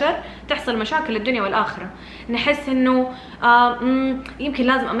احنا بشر تحصل مشاكل الدنيا والآخرة. نحس انه يمكن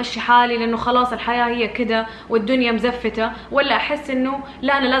لازم امشي حالي لانه خلاص الحياة هي كده والدنيا مزفتة، ولا احس انه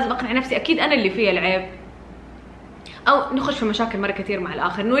لا انا لازم اقنع نفسي اكيد انا اللي فيها العيب. او نخش في مشاكل مرة كثير مع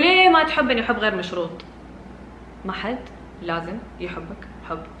الآخر انه ليه ما تحبني حب غير مشروط؟ ما حد لازم يحبك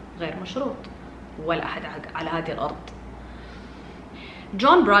حب غير مشروط، ولا احد على هذه الارض.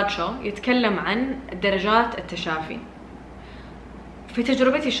 جون برادشو يتكلم عن درجات التشافي. في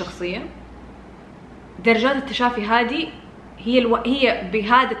تجربتي الشخصية درجات التشافي هذه هي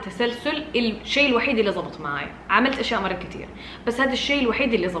بهذا التسلسل الشيء الوحيد اللي زبط معي. عملت اشياء مرة كتير بس هذا الشيء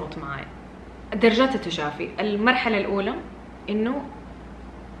الوحيد اللي زبط معي. درجات التشافي: المرحلة الاولى انه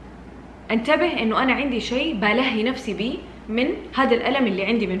انتبه انه انا عندي شيء بلهي نفسي بيه من هذا الالم اللي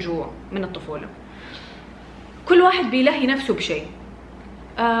عندي من جوا من الطفولة. كل واحد بيلهي نفسه بشيء.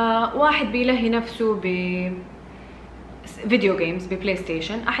 واحد بيلهي نفسه ب فيديو جيمز ببلاي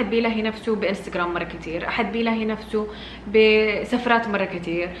ستيشن، احد بيلهي نفسه بانستغرام مره كتير، احد بيلهي نفسه بسفرات مره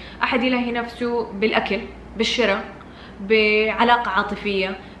كتير، احد يلهي نفسه بالاكل، بالشراء، بعلاقه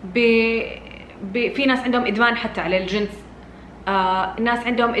عاطفيه، في ناس عندهم ادمان حتى على الجنس، ناس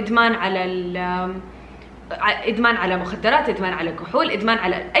عندهم ادمان على ادمان على مخدرات، ادمان على كحول، ادمان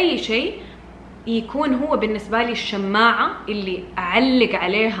على اي شيء يكون هو بالنسبه لي الشماعه اللي اعلق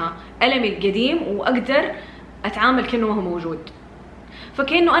عليها ألمي القديم واقدر اتعامل كأنه ما هو موجود.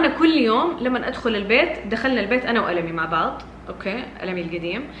 فكأنه انا كل يوم لما ادخل البيت، دخلنا البيت انا وألمي مع بعض، اوكي، ألمي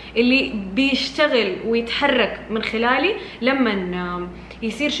القديم اللي بيشتغل ويتحرك من خلالي لما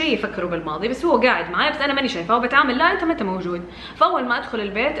يصير شيء يفكروا بالماضي، بس هو قاعد معي بس انا ماني شايفاه وبتعامل لا انت ما انت موجود. فاول ما ادخل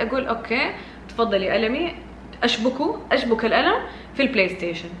البيت اقول اوكي تفضلي ألمي، اشبك الألم في البلاي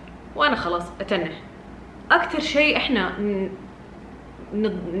ستيشن وانا خلاص اتنح. اكثر شيء احنا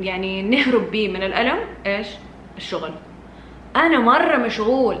يعني نهرب بيه من الألم ايش؟ الشغل. انا مره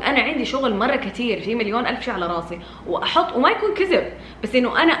مشغول، انا عندي شغل مره كتير، في مليون الف شيء على راسي، واحط وما يكون كذب، بس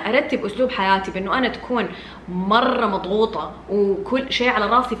انه انا ارتب اسلوب حياتي بانه انا تكون مره مضغوطه وكل شيء على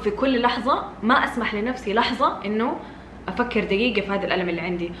راسي في كل لحظه، ما اسمح لنفسي لحظه انه افكر دقيقه في هذا الالم اللي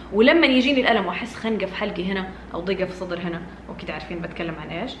عندي. ولما يجيني الالم واحس خنقه في حلقي هنا او ضيقه في صدر هنا، وكذا عارفين بتكلم عن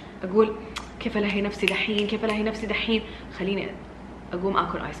ايش، اقول كيف الهي نفسي دحين، كيف الهي نفسي دحين، خليني اقوم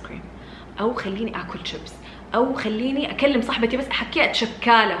اكل ايس كريم، او خليني اكل شيبس، او خليني اكلم صاحبتي بس احكيها اتشكى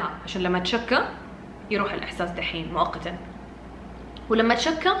لها، عشان لما اتشكى يروح الاحساس دحين مؤقتا، ولما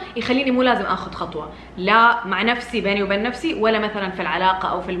اتشكى يخليني مو لازم اخذ خطوه لا مع نفسي بيني وبين نفسي، ولا مثلا في العلاقه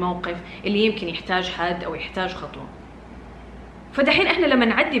او في الموقف اللي يمكن يحتاج حد او يحتاج خطوه. فدحين احنا لما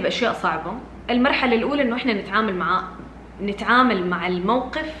نعدي باشياء صعبه، المرحله الاولى انه احنا نتعامل مع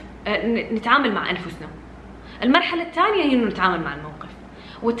الموقف، نتعامل مع انفسنا. المرحله الثانيه هي انه نتعامل مع الموقف.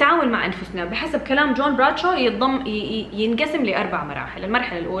 والتعامل مع انفسنا بحسب كلام جون براتشو ينقسم لاربع مراحل.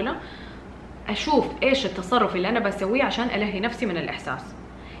 المرحله الاولى اشوف ايش التصرف اللي انا بسويه عشان الهي نفسي من الاحساس.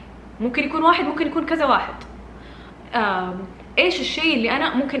 ممكن يكون واحد، ممكن يكون كذا واحد. ايش الشيء اللي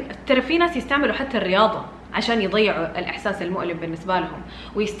انا ممكن، ترى في ناس يستعملوا حتى الرياضه عشان يضيعوا الاحساس المؤلم بالنسبه لهم،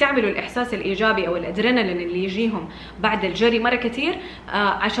 ويستعملوا الاحساس الايجابي او الادرينالين اللي يجيهم بعد الجري مره كثير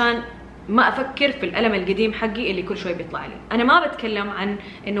عشان ما افكر في الالم القديم حقي اللي كل شوي بيطلع لي. انا ما بتكلم عن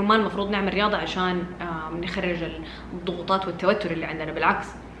انه ما المفروض نعمل رياضه عشان نخرج الضغوطات والتوتر اللي عندنا، بالعكس،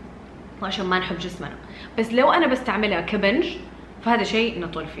 وعشان ما نحب جسمنا، بس لو انا بستعملها كبنج فهذا شيء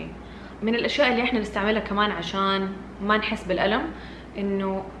نطول فيه. من الاشياء اللي احنا نستعملها كمان عشان ما نحس بالالم،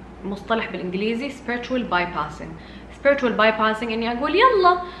 انه مصطلح بالانجليزي spiritual bypassing. spiritual bypassing اني اقول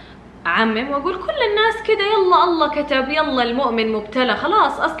يلا اعمم واقول كل الناس كده، يلا الله كتب، يلا المؤمن مبتلى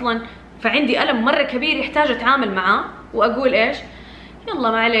خلاص اصلا، فعندي الم مره كبير يحتاج اتعامل معاه، واقول ايش؟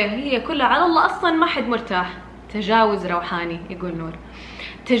 يلا ما عليه، هي كلها على الله، اصلا ما حد مرتاح. تجاوز روحاني يقول نور.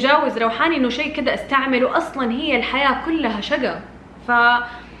 تجاوز روحاني انه شيء كده استعمله، اصلا هي الحياه كلها شقا،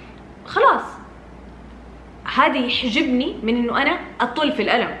 فخلاص هذا يحجبني من انه انا اطل في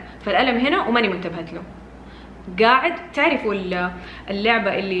الالم، فالالم هنا وماني منتبهت له. قاعد تعرفوا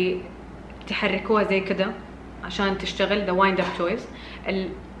اللعبه اللي تحركوها زي كده عشان تشتغل، ذا وايند اب تويز،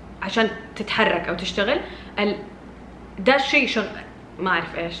 عشان تتحرك او تشتغل، ده الشيء ما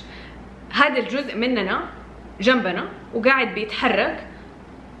اعرف ايش، هذا الجزء مننا جنبنا وقاعد بيتحرك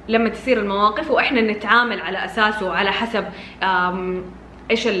لما تصير المواقف، واحنا نتعامل على اساسه وعلى حسب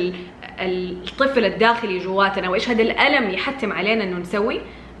ايش الطفل الداخلي جواتنا، وايش هذا الالم يحتم علينا انه نسوي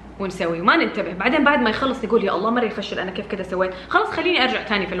وما ننتبه. بعدين بعد ما يخلص نقول يا الله مره يفشل، انا كيف كده سويت، خلاص خليني ارجع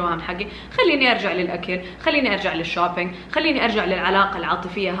ثاني في الوهم حقي، خليني ارجع للاكل، خليني ارجع للشوبينج، خليني ارجع للعلاقه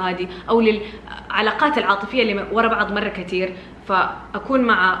العاطفيه هذه او للعلاقات العاطفيه اللي ورا بعض مره كثير، فاكون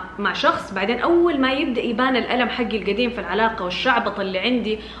مع شخص، بعدين اول ما يبدا يبان الالم حقي القديم في العلاقه والشعبطه اللي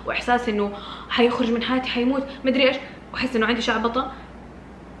عندي واحساس انه حيخرج من حياتي حيموت مدري ايش، واحس انه عندي شعبطه،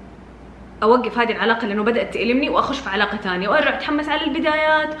 اوقف هذه العلاقه لانه بدات تألمني واخش في علاقه ثانيه، وارجع اتحمس على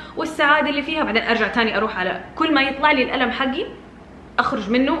البدايات والسعاده اللي فيها، بعدين ارجع ثاني اروح على كل ما يطلع لي الالم حقي اخرج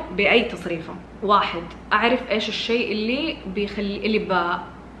منه باي تصريفه. واحد، اعرف ايش الشيء اللي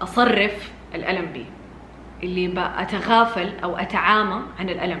بصرف الالم به، اللي بتغافل او اتعامى عن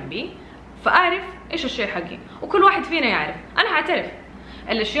الالم به، فاعرف ايش الشيء حقي. وكل واحد فينا يعرف، انا حاعترف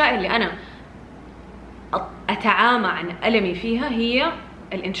الاشياء اللي انا اتعامى عن المي فيها هي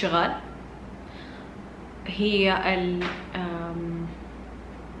الانشغال، هي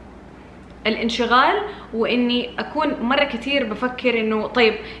الانشغال، واني اكون مره كثير بفكر انه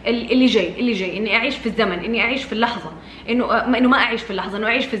طيب اللي جاي اني اعيش في الزمن، اني اعيش في اللحظه، انه ما اعيش في اللحظه، انه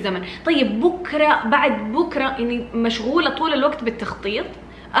اعيش في الزمن. طيب بكره بعد بكره، اني مشغوله طول الوقت بالتخطيط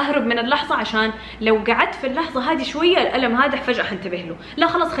اهرب من اللحظه، عشان لو قعدت في اللحظه هذه شويه الالم هذا فجاه حنتبه له. لا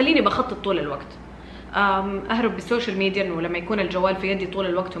خلاص خليني بخطط طول الوقت. اهرب بالسوشيال ميديا، انه لما يكون الجوال في يدي طول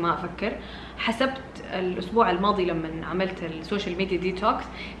الوقت وما افكر. حسبت الاسبوع الماضي لما عملت السوشيال ميديا ديتوكس،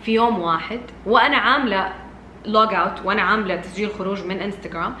 في يوم واحد وانا عامله لوج اوت وانا عامله تسجيل خروج من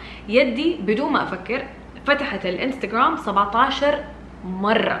انستغرام، يدي بدون ما افكر فتحت الانستغرام 17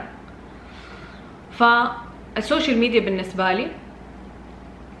 مره. فالسوشيال ميديا بالنسبه لي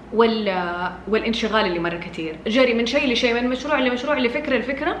والانشغال اللي مره كثير، جري من شيء لشيء، من مشروع لمشروع، لفكره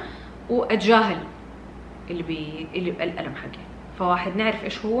لفكره، واتجاهل اللي الالم حقي. فواحد نعرف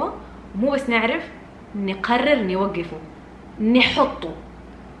ايش هو، مو بس نعرف، نقرر نوقفه، نحطه.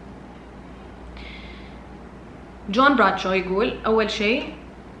 جون براتشو يقول اول شيء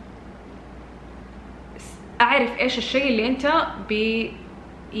اعرف ايش الشيء اللي انت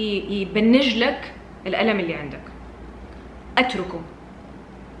يبنج لك الالم اللي عندك، اتركه،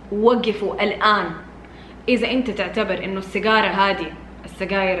 وقفه الان. اذا انت تعتبر انه السيجاره هذه،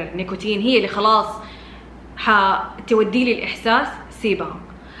 السجاير النيكوتين هي اللي خلاص حتودي لي الاحساس، سيبها.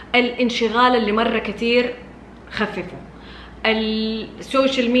 الانشغال اللي مره كثير خففه،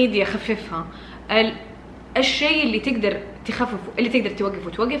 السوشيال ميديا خففها، الشيء اللي تقدر تخففه، اللي تقدر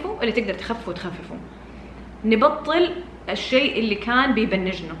توقفه، اللي تقدر تخففه. نبطل الشيء اللي كان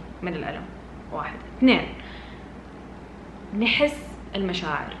بيبنجنا من الألم. 1. 2. نحس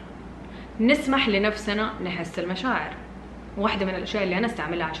المشاعر، نسمح لنفسنا نحس المشاعر. واحدة من الأشياء اللي أنا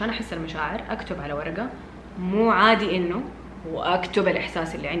استعملها عشان أحس المشاعر، أكتب على ورقة، مو عادي إنه وأكتب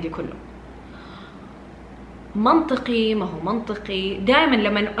الإحساس اللي عندي كله. منطقي ما هو منطقي، دائما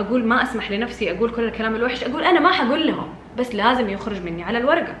لما أقول ما أسمح لنفسي أقول كل الكلام الوحش، أقول أنا ما حقول لهم، بس لازم يخرج مني على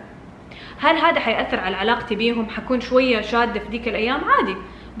الورقة. هل هذا حيأثر على علاقتي بيهم؟ حكون شوية شادة في ديك الأيام، عادي،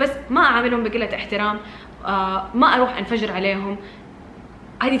 بس ما أعاملهم بقلة احترام، ما أروح أنفجر عليهم.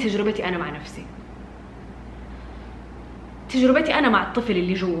 هذه تجربتي أنا مع نفسي، تجربتي أنا مع الطفل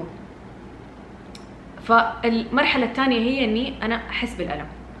اللي جوا. فالمرحلة الثانية هي إني أنا أحس بالألم،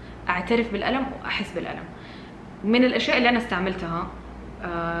 أعترف بالألم وأحس بالألم. من الأشياء اللي أنا استعملتها،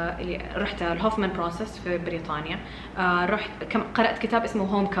 اللي رحت الهوفمان بروسس في بريطانيا، رحت قرأت كتاب اسمه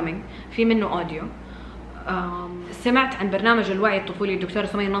هوم كامينج، في منه أوديو. سمعت عن برنامج الوعي الطفولي الدكتورة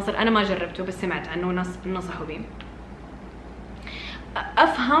سمية الناصر، أنا ما جربته بس سمعت عنه، ناس نصحوا بيه.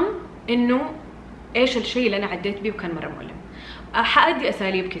 أفهم إنه إيش الشيء اللي أنا عديت بيه وكان مرة مؤلم. حأدي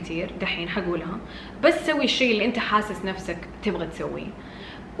أساليب كتير دحين حقولها، بس سوي الشيء اللي أنت حاسس نفسك تبغى تسويه،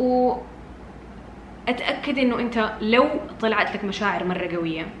 وأتأكد إنه أنت لو طلعت لك مشاعر مرة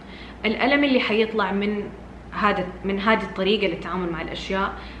قوية، الألم اللي حيطلع من هذه الطريقة للتعامل مع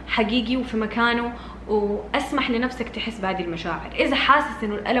الأشياء حقيقي وفي مكانه. وأسمح لنفسك تحس بهذه المشاعر. إذا حاسس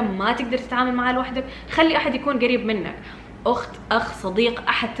إنه الألم ما تقدر تتعامل معه لوحدك، خلي أحد يكون قريب منك، أخت، أخ، صديق،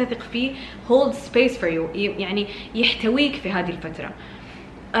 أحد تثق فيه، hold space for you، يعني يحتويك في هذه الفترة.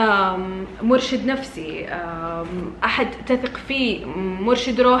 مرشد نفسي، أحد تثق فيه،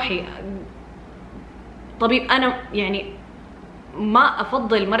 مرشد روحي، طبيب. أنا يعني ما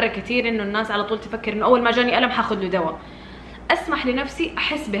أفضل مرة كثير إنه الناس على طول تفكر إنه أول ما جاني ألم حاخذ له دواء. أسمح لنفسي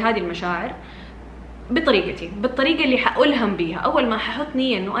أحس بهذه المشاعر بطريقتي، بالطريقة اللي حألهم بيها. أول ما ححط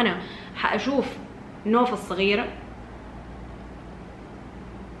نية إنه أنا حأشوف نوف الصغيرة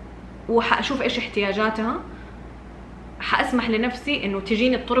وحأشوف إيش احتياجاتها، حأسمح لنفسي إنه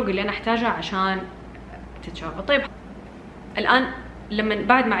تجيني الطرق اللي أنا أحتاجها عشان تتشافى. طيب الآن لما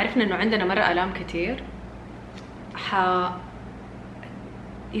بعد ما عرفنا إنه عندنا مرة آلام كتير،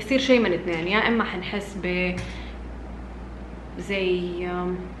 يصير شيء من اثنين، يا إما حنحس زي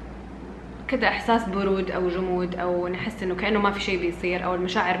كده إحساس برود أو جمود، أو نحس إنه كأنه ما في شيء بيصير، أو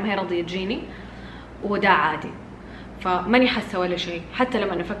المشاعر ما هي راضية تجيني، وده عادي. فماني حاسه ولا شيء، حتى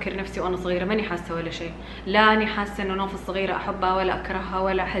لما افكر نفسي وانا صغيره ماني حاسه ولا شيء، لا اني حاسه انه نوف الصغيره احبها ولا اكرهها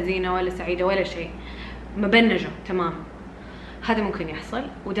ولا حزينه ولا سعيده ولا شيء، مبنجه تمام. هذا ممكن يحصل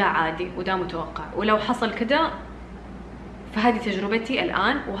وده عادي وده متوقع، ولو حصل كده فهذه تجربتي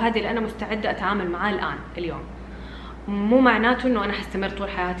الان، وهذه اللي انا مستعده اتعامل معاه الان اليوم. مو معناته انه انا حستمر طول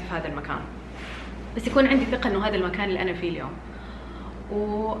حياتي في هذا المكان، بس يكون عندي ثقه انه هذا المكان اللي انا فيه اليوم.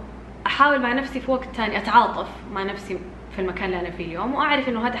 احاول مع نفسي في وقت ثاني اتعاطف مع نفسي في المكان اللي انا فيه اليوم، واعرف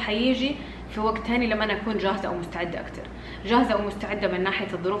انه هذا حيجي في وقت ثاني لما انا اكون جاهزه او مستعده اكثر، جاهزه او مستعده من ناحيه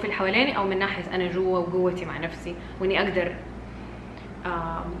الظروف اللي حواليني، او من ناحيه انا جوا وقوتي مع نفسي، واني اقدر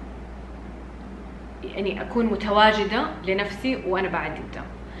يعني اكون متواجده لنفسي وانا بعد قدام.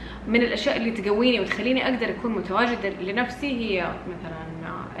 من الاشياء اللي تقويني وتخليني اقدر اكون متواجده لنفسي هي مثلا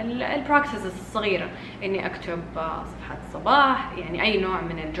البراكتسز الصغيره، اني اكتب صفحات الصباح، يعني اي نوع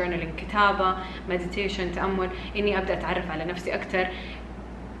من الجورنالينج، كتابه، مديتيشن، تامل، اني ابدا اتعرف على نفسي اكثر.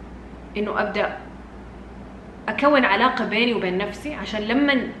 انه ابدا اكون علاقه بيني وبين نفسي، عشان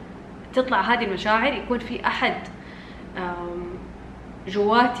لما تطلع هذه المشاعر يكون في احد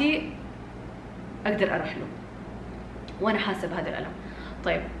جواتي اقدر اروح له وانا حاسه بهذا الالم.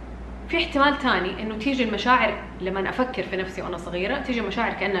 طيب في احتمال تاني انه تيجي المشاعر لما افكر في نفسي وانا صغيره، تيجي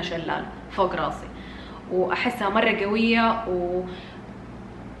مشاعر كانها شلال فوق راسي واحسها مره قويه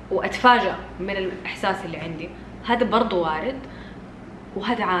واتفاجأ من الاحساس اللي عندي. هذا برضو وارد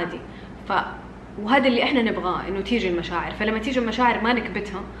وهذا عادي. وهذا اللي احنا نبغاه، انه تيجي المشاعر. فلما تيجي المشاعر ما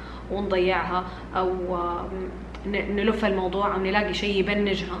نكبتها ونضيعها او نلف الموضوع او نلاقي شيء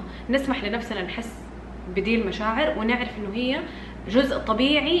يبنجها، نسمح لنفسنا نحس بدي المشاعر ونعرف انه هي جزء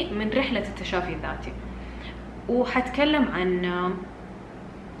طبيعي من رحلة التشافي الذاتي. وحتكلم عن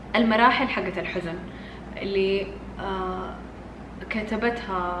المراحل حقت الحزن اللي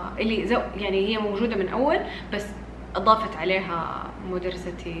كتبتها، اللي يعني هي موجودة من أول بس أضافت عليها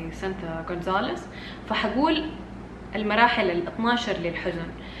مدرستي سانتا غونزاليس. فحقول المراحل ال 12 للحزن.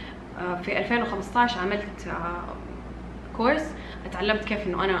 في 2015 عملت كورس، اتعلمت كيف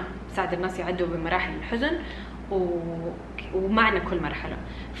انه انا اساعد الناس يعدوا بمراحل الحزن ومعنى كل مرحلة.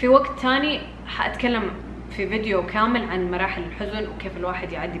 في وقت تاني حأتكلم في فيديو كامل عن مراحل الحزن وكيف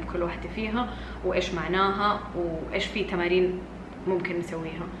الواحد يعدي بكل واحدة فيها وإيش معناها وإيش في تمارين ممكن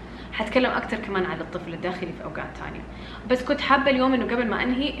نسويها. حتكلم أكتر كمان عن الطفل الداخلي في أوقات تانية. بس كنت حابة اليوم إنه قبل ما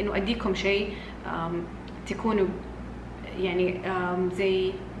أنهي إنه أديكم شيء تكونوا يعني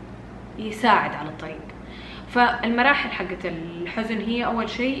زي يساعد على الطريق. فالمراحل حقت الحزن هي أول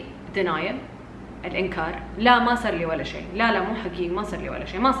شيء denial، الإنكار، لا ما صار لي ولا شيء، لا مو حقيقي، ما صار لي ولا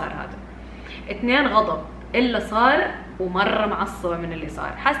شيء، ما صار هذا. 2 غضب، إلا صار ومرة معصبة من اللي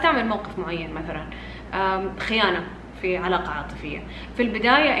صار، حاستعمل موقف معين مثلا خيانة في علاقة عاطفية. في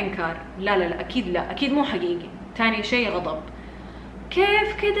البداية إنكار، لا أكيد لا، أكيد مو حقيقي. تاني شيء غضب،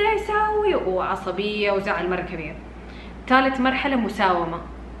 كيف كده يسوي، وعصبية وزعل مرة كبير. ثالث مرحلة مساومة،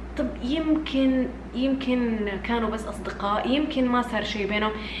 طب يمكن كانوا بس أصدقاء، يمكن ما صار شيء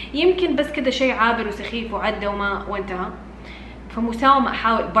بينهم، يمكن بس كده شيء عابر وسخيف وعدى وانتهى. فمساومة،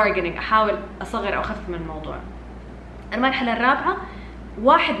 أحاول bargaining، أحاول أصغر أو أخفف من الموضوع. المرحلة الرابعة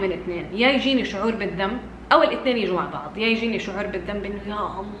 1 من 2، يا يجيني شعور بالذنب، أو الاثنين يجوا مع بعض، يا يجيني شعور بالذنب إنه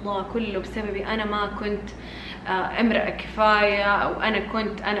يا الله كله بسببي، أنا ما كنت امرأة كفاية، أو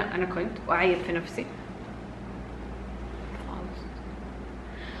أنا كنت وأعيد في نفسي،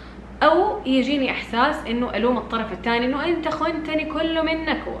 او يجيني احساس انه الوم الطرف الثاني، انه انت خنتني كله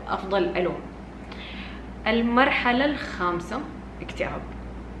منك، وافضل الوم. المرحله الخامسه اكتئاب.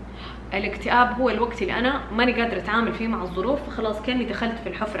 الاكتئاب هو الوقت اللي انا ماني قادره اتعامل فيه مع الظروف، فخلاص كاني دخلت في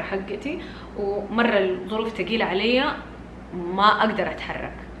الحفره حقتي ومره الظروف ثقيله علي، ما اقدر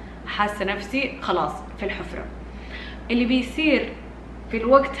اتحرك، حاسه نفسي خلاص في الحفره. اللي بيصير في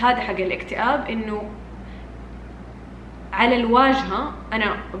الوقت هذا حق الاكتئاب انه على الواجهة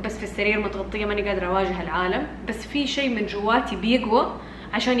أنا بس في السرير متغطية، ماني قادرة أواجه العالم، بس في شيء من جواتي بيقوى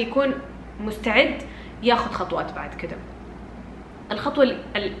عشان يكون مستعد ياخذ خطوات بعد كده. الخطوة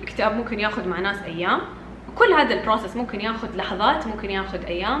الاكتئاب ممكن ياخذ مع ناس أيام، وكل هذا البروسس ممكن ياخذ لحظات، ممكن ياخذ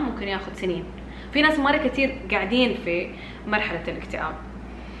أيام، ممكن ياخذ سنين. في ناس مرة كتير قاعدين في مرحلة الاكتئاب.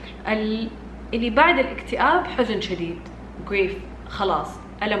 اللي بعد الاكتئاب حزن شديد، grief، خلاص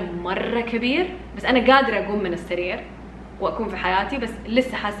ألم مرة كبير، بس أنا قادرة أقوم من السرير واكون في حياتي، بس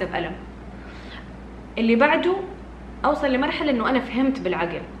لسه حاسه بألم. اللي بعده اوصل لمرحله انه انا فهمت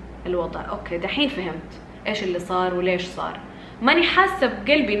بالعقل الوضع، اوكي دحين فهمت ايش اللي صار وليش صار، ماني حاسه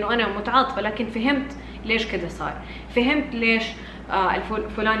بقلبي انه انا متعاطفه، لكن فهمت ليش كذا صار، فهمت ليش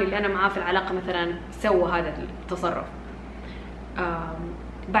الفلاني اللي انا معاه في العلاقه مثلا سوى هذا التصرف.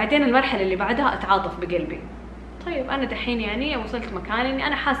 بعدين المرحله اللي بعدها اتعاطف بقلبي، طيب انا دحين يعني وصلت مكان اني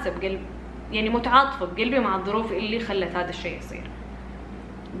انا حاسه بقلبي، يعني متعاطفة بقلبي مع الظروف اللي خلت هذا الشيء يصير.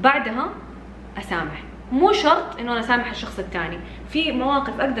 بعدها أسامح، مو شرط إنه أنا أسامح الشخص الثاني، في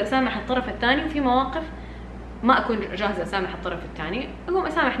مواقف أقدر أسامح الطرف الثاني، وفي مواقف ما أكون جاهزة أسامح الطرف الثاني، أقوم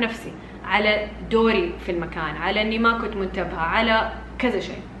أسامح نفسي على دوري في المكان، على إني ما كنت منتبهة، على كذا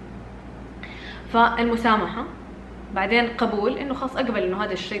شيء. فالمسامحة، بعدين قبول إنه خلاص أقبل إنه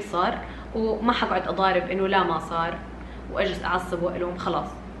هذا الشيء صار، وما حقعد أضارب إنه لا ما صار وأجلس أعصب وألوم، خلاص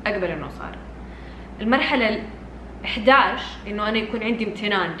أقبل إنه صار. المرحلة 11 إنه أنا يكون عندي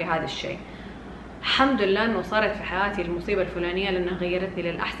امتنان لهذا الشيء، الحمد لله إنه صارت في حياتي المصيبة الفلانية لأنها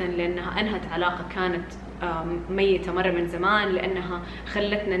غيرتني للأحسن، لأنها أنهت علاقة كانت ميتة مرة من زمان، لأنها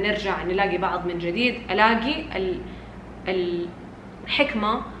خلتنا نرجع نلاقي بعض من جديد، ألاقي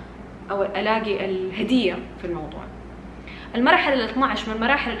الحكمة أو ألاقي الهدية في الموضوع. المرحلة 12 من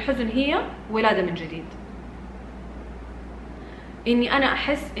مراحل الحزن هي ولادة من جديد. اني انا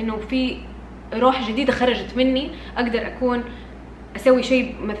احس انه في روح جديده خرجت مني، اقدر اكون اسوي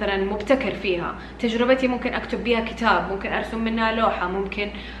شيء مثلا مبتكر فيها. تجربتي ممكن اكتب بيها كتاب، ممكن ارسم منها لوحه، ممكن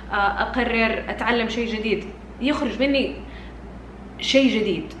اقرر اتعلم شيء جديد، يخرج مني شيء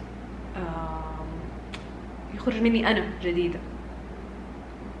جديد، يخرج مني انا جديده.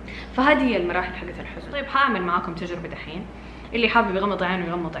 فهذه هي المراحل حقت الحزن. طيب حاعمل معاكم تجربه دحين، اللي حابب يغمض عينه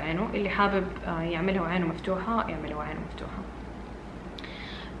يغمض عينه، اللي حابب يعملها وعينه مفتوحه يعملها وعينه مفتوحه.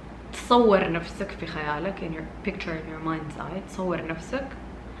 تصور نفسك في خيالك in your picture in your mind's eye. تصور نفسك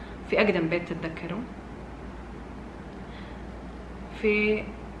في أقدم بيت تتذكره، في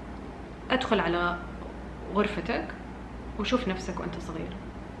أدخل على غرفتك وشوف نفسك وأنت صغير.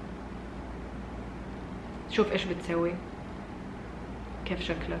 شوف إيش بتسوي، كيف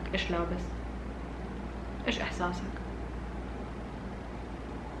شكلك، إيش لابس، إيش إحساسك.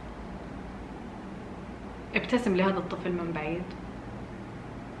 ابتسم لهذا الطفل من بعيد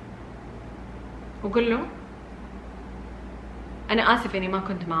وقل له أنا آسف إني ما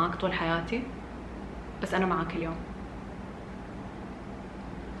كنت معاك طول حياتي، بس أنا معاك اليوم،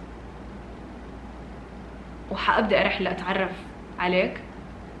 وحأبدأ رحلة أتعرف عليك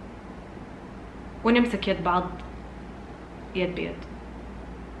ونمسك يد بعض يد بيد.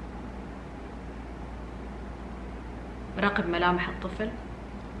 راقب ملامح الطفل،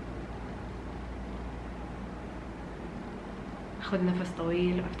 خذ نفس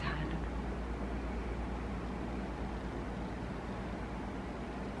طويل وافتح عينك.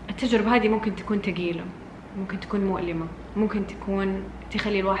 التجربة هذه ممكن تكون ثقيلة، ممكن تكون مؤلمة، ممكن تكون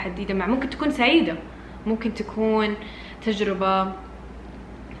تخلي الواحد يدمع، ممكن تكون سعيدة، ممكن تكون تجربة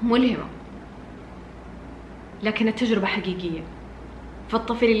ملهمة، لكن التجربة حقيقية.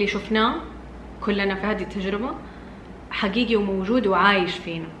 فالطفل اللي شفناه كلنا في هذه التجربة حقيقي وموجود وعايش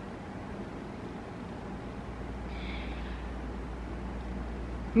فينا.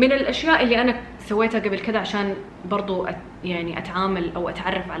 من الأشياء اللي أنا سويتها قبل كده عشان برضو يعني أتعامل أو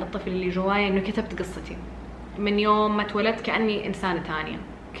أتعرف على الطفل اللي جواي، إنه كتبت قصتي من يوم ما اتولدت كأني إنسانة تانية.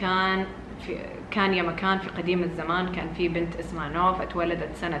 كان يا مكان في قديم الزمان كان في بنت اسمها نوف،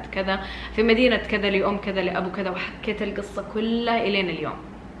 اتولدت سنة كذا في مدينة كذا لأم كذا لأبو كذا، وحكيت القصة كلها إلين اليوم.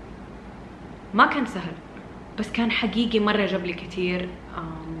 ما كان سهل، بس كان حقيقي مرة جاب لي كتير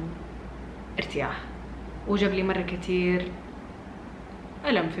ارتياح، وجاب لي مرة كتير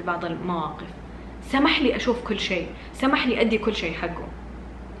ألم في بعض المواقف. سمح لي أشوف كل شيء، سمح لي أدي كل شيء حقه.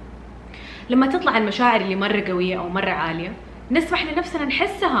 لما تطلع المشاعر اللي مرة قوية أو مرة عالية نسمح لنفسنا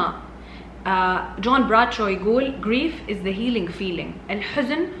نحسها. جون براتشو يقول grief is the healing feeling.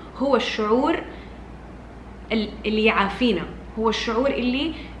 الحزن هو الشعور اللي يعافينا، هو الشعور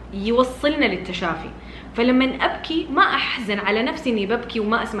اللي يوصلنا للتشافي. فلما أبكي ما أحزن على نفسي إني ببكي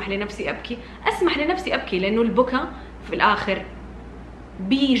وما أسمح لنفسي أبكي، أسمح لنفسي أبكي، لأنه البكاء في الآخر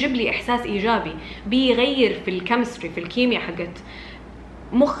بيجيب لي إحساس إيجابي، بيغير في الكيمستري، في الكيمياء حقت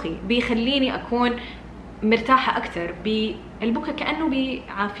مخي، بيخليني أكون مرتاحة أكتر. البكاء كأنه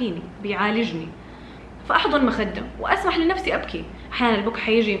بيعافيني، بيعالجني. فأحضن مخدة وأسمح لنفسي أبكي. أحيانا البكاء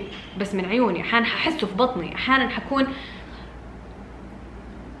حيجي بس من عيوني، أحيانا ححسه في بطني، أحيانا حكون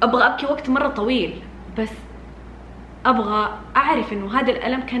أبغى أبكي وقت مرة طويل، بس أبغى أعرف إنه هذا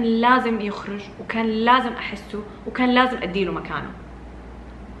الألم كان لازم يخرج، وكان لازم أحسه، وكان لازم أديله مكانه.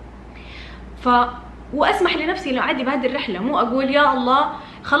 وأسمح لنفسي إنه أعدي بهذه الرحلة، مو أقول يا الله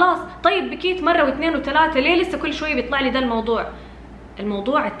خلاص طيب بكيت مرة واثنين وثلاثة، ليه لسه كل شوية بيطلع لي ده الموضوع.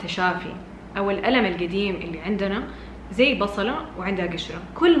 الموضوع التشافي أو الألم القديم اللي عندنا زي بصلة وعندها قشرة،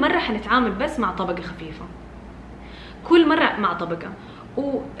 كل مرة حنتعامل بس مع طبقة خفيفة، كل مرة مع طبقة.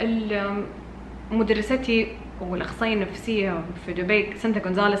 ومدرستي والأخصائية النفسية في دبي سانتا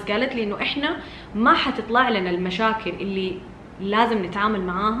غونزاليس قالت لي إنه إحنا ما حتطلع لنا المشاكل اللي لازم نتعامل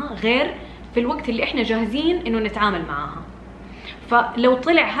معاها غير في الوقت اللي إحنا جاهزين إنه نتعامل معاها. فلو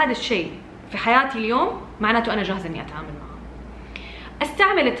طلع هذا الشيء في حياتي اليوم معناته أنا جاهزة إني أتعامل معاه.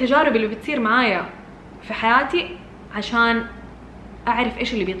 أستعمل التجارب اللي بتصير معايا في حياتي عشان أعرف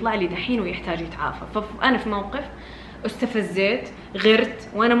إيش اللي بيطلع لي دحين ويحتاج يتعافى. فأنا في موقف استفزيت، غرت،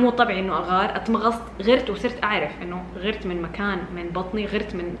 وأنا مو طبعي إنه أغار، أتمغصت، غرت، وصرت أعرف إنه غرت من مكان من بطني،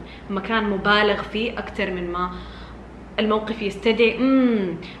 غرت من مكان مبالغ فيه أكتر من ما الموقف يستدعي.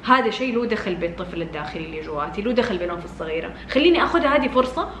 هذا شيء له دخل بالطفل الداخلي اللي جواتي، له دخل بنوف الصغيرة. خليني أخذ هذه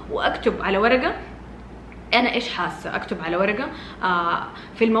فرصة وأكتب على ورقة أنا إيش حاسة. أكتب على ورقة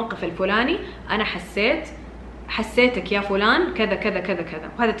في الموقف الفلاني أنا حسيتك يا فلان كذا كذا كذا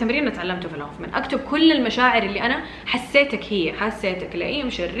كذا. وهذا التمرين أنا تعلمته في الهوفمان. أكتب كل المشاعر اللي أنا حسيتك لئيم،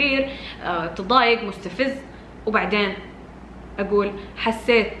 شرير، تضايق، مستفز، وبعدين اقول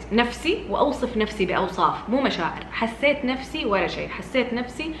حسيت نفسي، واوصف نفسي باوصاف مو مشاعر. حسيت نفسي ولا شيء، حسيت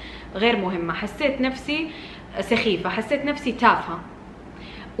نفسي غير مهمة، حسيت نفسي سخيفة، حسيت نفسي تافهة.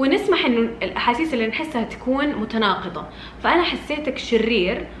 ونسمح انه الاحاسيس اللي نحسها تكون متناقضة. فانا حسيتك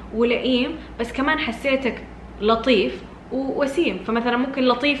شرير ولئيم، بس كمان حسيتك لطيف ووسيم. فمثلا ممكن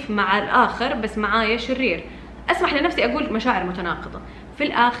لطيف مع الاخر بس معايا شرير. اسمح لنفسي اقول مشاعر متناقضة. في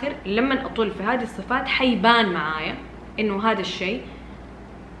الاخر لما اطل في هذه الصفات حيبان معايا انه هذا الشيء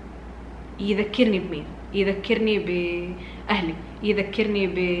يذكرني بمين، يذكرني باهلي، يذكرني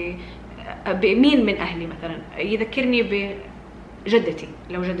بمين من اهلي، مثلا يذكرني بجدتي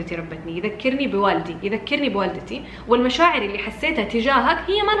لو جدتي ربتني، يذكرني بوالدي، يذكرني بوالدتي. والمشاعر اللي حسيتها تجاهك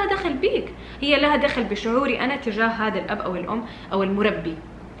هي ما لها دخل بيك، هي لها دخل بشعوري انا تجاه هذا الاب او الام او المربي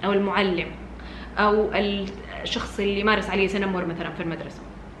او المعلم او الشخص اللي يمارس علي تنمر مثلا في المدرسة.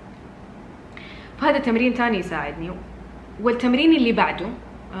 فهذا تمرين ثاني يساعدني. والتمرين اللي بعده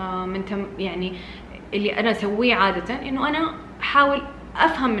يعني اللي انا اسويه عادة، انه انا احاول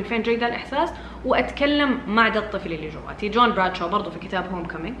افهم من فين جاي ذا الاحساس واتكلم مع ذا الطفل اللي جواتي. جون برادشو برضه في كتاب هوم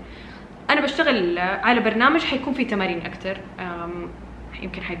كومينج، انا بشتغل على برنامج حيكون فيه تمارين اكثر،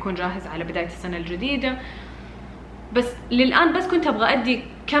 يمكن حيكون جاهز على بداية السنة الجديدة، بس للآن بس كنت ابغى ادي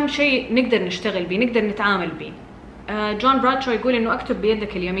كم شيء نقدر نشتغل بيه، نقدر نتعامل بيه. جون برادشو يقول انه اكتب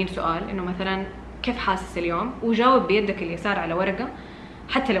بيدك اليمين سؤال، انه مثلا كيف حاسس اليوم، وجاوب بيدك اليسار على ورقة،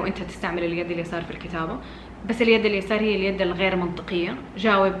 حتى لو انت تستعمل اليد اليسار في الكتابة، بس اليد اليسار هي اليد الغير منطقية.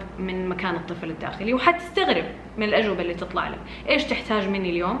 جاوب من مكان الطفل الداخلي، وحتستغرب من الأجوبة اللي تطلع لك. ايش تحتاج مني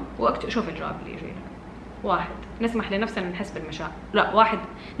اليوم، واكتب شوف الجواب اللي يجي لك. 1 نسمح لنفسنا نحس بالمشاعر، لا 1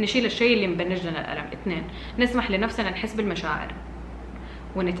 نشيل الشيء اللي مبنج لنا الألم. 2 نسمح لنفسنا نحس بالمشاعر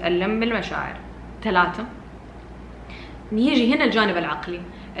ونتألم بالمشاعر. 3 يجي هنا الجانب العقلي،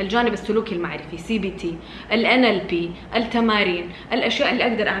 الجانب السلوكي المعرفي، CBT، NLP، التمارين، الاشياء اللي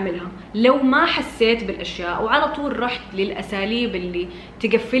اقدر اعملها. لو ما حسيت بالاشياء وعلى طول رحت للاساليب اللي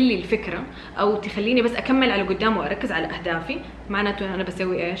تقفل لي الفكره او تخليني بس اكمل على قدام واركز على اهدافي، معناته انا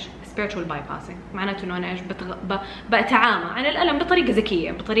بسوي ايش؟ spiritual bypassing. معناته انه انا ايش؟ بتعامى عن الالم بطريقه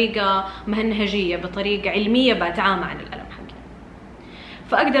ذكيه، بطريقه منهجيه، بطريقه علميه، بتعامى عن الالم حقي.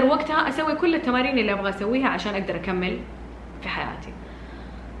 فاقدر وقتها اسوي كل التمارين اللي ابغى اسويها عشان اقدر اكمل في حياتي.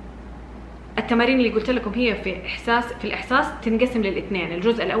 التمارين اللي قلت لكم هي في الاحساس تنقسم للاثنين.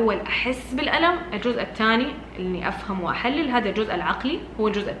 الجزء الاول احس بالالم، الجزء الثاني اني افهم واحلل، هذا الجزء العقلي هو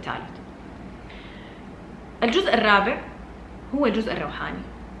الجزء الثالث. الجزء الرابع هو الجزء الروحاني.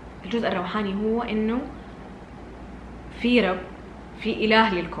 الجزء الروحاني هو انه في رب، في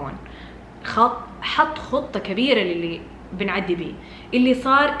اله للكون، حط خطة كبيرة للي بنعدي بيه. اللي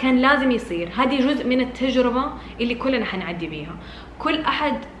صار كان لازم يصير، هذه جزء من التجربة اللي كلنا حنعدي بيها. كل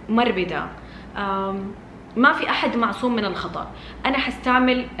أحد مر بدا، ما في أحد معصوم من الخطأ. أنا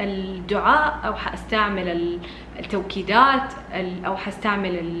حستعمل الدعاء أو حستعمل التوكيدات أو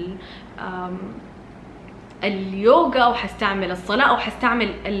حستعمل اليوغا أو حستعمل الصلاة أو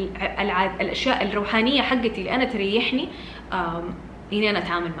حستعمل الأشياء الروحانية حقتي اللي أنا تريحني إني أنا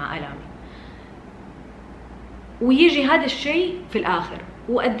أتعامل مع آلامي. ويجي هذا الشيء في الآخر،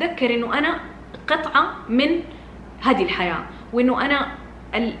 وأتذكر إنه أنا قطعة من هذه الحياة، وإنه أنا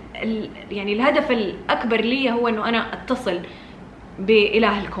يعني الهدف الأكبر لي هو إنه أنا أتصل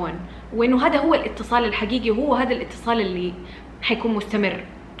بإله الكون، وإنه هذا هو الاتصال الحقيقي، وهو هذا الاتصال اللي حيكون مستمر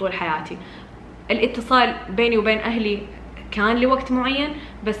طول حياتي. الاتصال بيني وبين أهلي كان لوقت معين،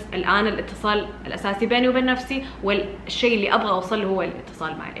 بس الآن الاتصال الأساسي بيني وبين نفسي، والشيء اللي أبغى أوصل له هو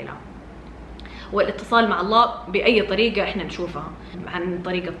الاتصال مع الإله، والاتصال مع الله بأي طريقة إحنا نشوفها، عن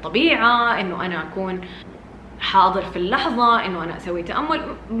طريق الطبيعة، إنه أنا أكون حاضر في اللحظة، إنه أنا أسوي تأمل،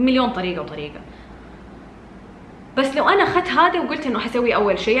 مليون طريقة وطريقة. بس لو أنا أخذت هذا وقلت إنه حسوي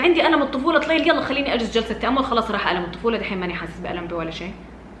أول شيء، عندي ألم الطفولة طليل، يلا خليني أجلس جلسة تأمل، خلاص راح ألم الطفولة، دحين ماني حاسس بألم بولا شيء،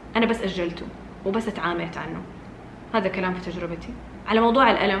 أنا بس أجلته وبس اتعاملت عنه. هذا كلام في تجربتي. على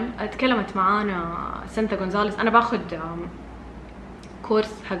موضوع الألم اتكلمت معانا سنتا غونزاليس، أنا باخذ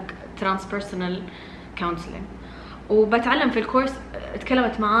كورس حق ترانسبيرسونال كونسلينج، وبتعلم في الكورس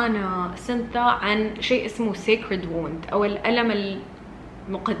اتكلمت معانا سنتا عن شيء اسمه sacred wound او الألم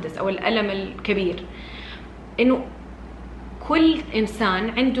المقدس او الألم الكبير. انه كل انسان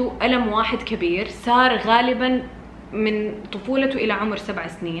عنده ألم واحد كبير صار غالبا من طفولته الى عمر 7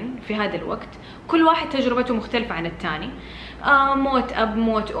 سنين. في هذا الوقت كل واحد تجربته مختلفة عن الثاني، موت اب،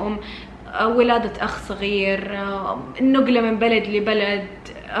 موت ام، ولادة اخ صغير، نقلة من بلد لبلد،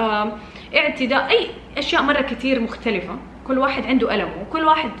 اعتداء، اي اشياء مرة كثير مختلفة. كل واحد عنده ألمه، وكل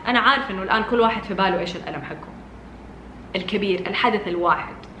واحد انا عارف انه الان كل واحد في باله ايش الألم حقه الكبير، الحدث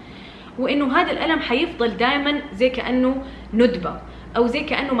الواحد. وإنه هذا الألم حيفضل دائما زي كأنه ندبة أو زي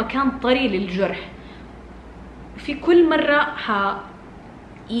كأنه مكان طري للجرح. في كل مرة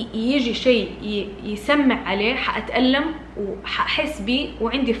يجي شيء يسمع عليه حأتألم وحأحس بيه،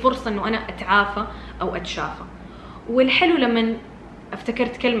 وعندي فرصة إنه أنا أتعافى أو أتشافى. والحلو لما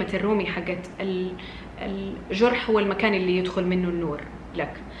افتكرت كلمة الرومي حقت الجرح هو المكان اللي يدخل منه النور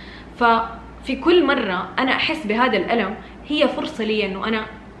لك. ففي كل مرة أنا أحس بهذا الألم هي فرصة لي إنه أنا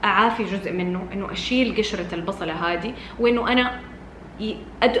أعافي جزء منه، إنه أشيل قشرة البصلة هذه، وإنه أنا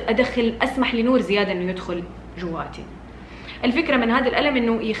أسمح لنور زيادة إنه يدخل جواتي. الفكرة من هذا الألم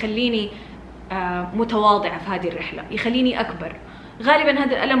إنه يخليني متواضعة في هذه الرحلة، يخليني أكبر. غالبا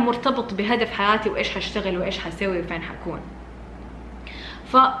هذا الألم مرتبط بهدف حياتي وإيش هشتغل وإيش هسوي وفين حكون.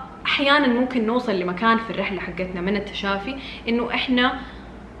 فأحيانا ممكن نوصل لمكان في الرحلة حقتنا من التشافي إنه إحنا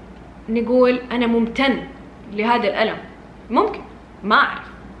نقول أنا ممتن لهذا الألم. ممكن ما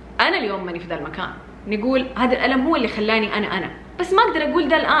أعرف، أنا اليوم ماني في ذا المكان. نقول هذا الألم هو اللي خلاني أنا بس ما أقدر أقول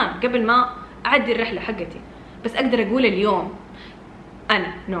ده الآن قبل ما أعدي الرحلة حقتي. بس أقدر أقول اليوم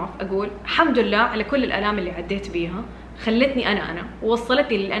أنا نوف، أقول الحمد لله على كل الآلام اللي عديت بيها، خلتني أنا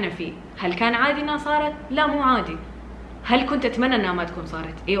ووصلتني للي أنا فيه. هل كان عادي إنها صارت؟ لا مو عادي. هل كنت أتمنى إنها ما تكون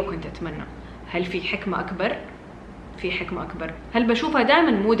صارت؟ إيوه كنت أتمنى. هل في حكمة أكبر؟ في حكمة أكبر. هل بشوفها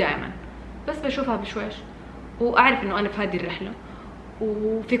دائما؟ مو دائما، بس بشوفها بشويش، وأعرف إنه أنا في هذه الرحلة.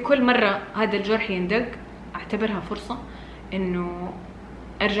 وفي كل مرة هذا الجرح يندق أعتبرها فرصة إنه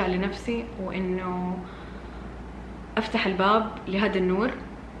أرجع لنفسي، وإنه أفتح الباب لهذا النور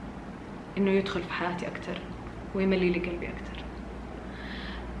إنه يدخل في حياتي أكتر ويملي لي قلبي أكتر.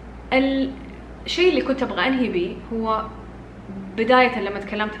 الشيء اللي كنت أبغى أنهي به هو بداية لما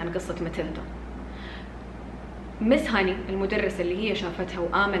تكلمت عن قصة ماتيلدا. مس هاني المدرسة اللي هي شافتها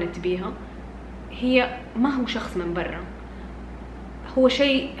وآمنت بيها، هي ما هو شخص من برا،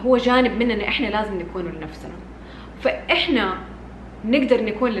 هو جانب مننا إحنا لازم نكون لنفسنا. فإحنا نقدر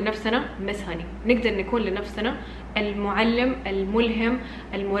نكون لنفسنا مس هاني، نقدر نكون لنفسنا المعلم، الملهم،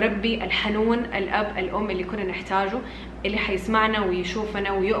 المربي، الحنون، الأب، الأم اللي كنا نحتاجه، اللي حيسمعنا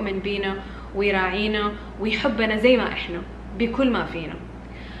ويشوفنا ويؤمن بينا ويراعينا ويحبنا زي ما إحنا بكل ما فينا.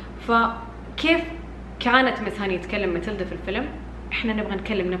 فكيف كانت مس هاني تكلم ماتيلدا في الفيلم؟ إحنا نبغى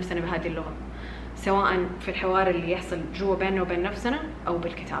نكلم نفسنا بهذه اللغة، سواء في الحوار اللي يحصل جوا بيننا وبين نفسنا أو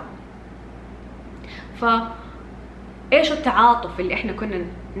بالكتابة. إيش التعاطف اللي إحنا كنا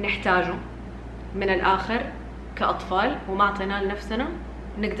نحتاجه من الآخر كأطفال وما أعطيناه لنفسنا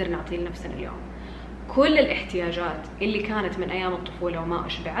نقدر نعطيه لنفسنا اليوم. كل الاحتياجات اللي كانت من أيام الطفولة وما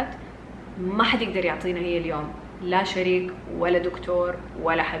أشبعت ما حد يقدر يعطينا هي اليوم، لا شريك ولا دكتور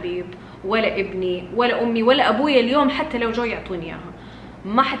ولا حبيب ولا ابني ولا أمي ولا أبويا. اليوم حتى لو جو يعطوني إياها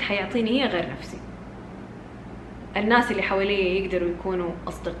ما حد حيعطيني هي غير نفسي. الناس اللي حواليا يقدروا يكونوا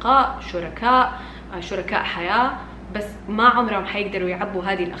أصدقاء، شركاء حياة، بس ما عمرهم حيقدروا يعبوا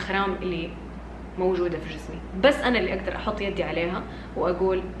هذه الأخرام اللي موجودة في جسمي. بس أنا اللي أقدر أحط يدي عليها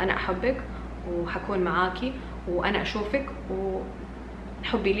وأقول أنا أحبك وحكون معاكي وأنا أشوفك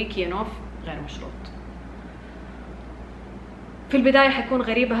وحبي ليكي يا نوف غير مشروط. في البداية حيكون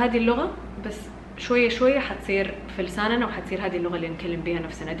غريبة هذه اللغة، بس شوية شوية حتصير في لساننا وحتصير هذه اللغة اللي نكلم بيها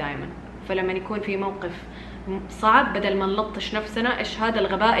نفسنا دائما. فلما يكون في موقف صعب، بدل ما نلطش نفسنا إيش هذا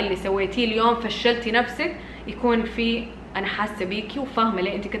الغباء اللي سويتيه اليوم فشلتي نفسك، يكون في أنا حاسة بيكي وفاهمة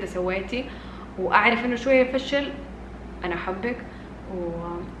ليه أنت كده سويتي، وأعرف إنه شوية فشل، أنا أحبك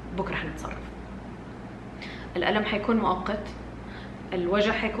وبكرة حنتصرف. الألم حيكون مؤقت،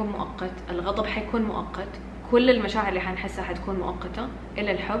 الوجع حيكون مؤقت، الغضب حيكون مؤقت، كل المشاعر اللي حنحسها حتكون مؤقتة،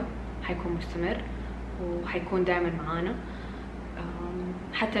 إلا الحب حيكون مستمر وحيكون دائما معانا.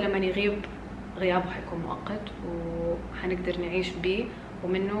 حتى لما يغيب غيابه حيكون مؤقت وحنقدر نعيش بيه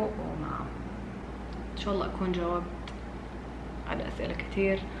ومنه ومعه. إن شاء الله أكون جاوبت على أسئلة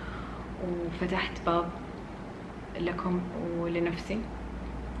كتير وفتحت باب لكم ولنفسي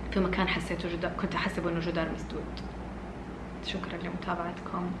في مكان حسيته كنت أحسب أنه جدار مسدود. شكرا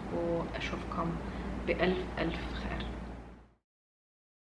لمتابعتكم وأشوفكم بألف ألف خير.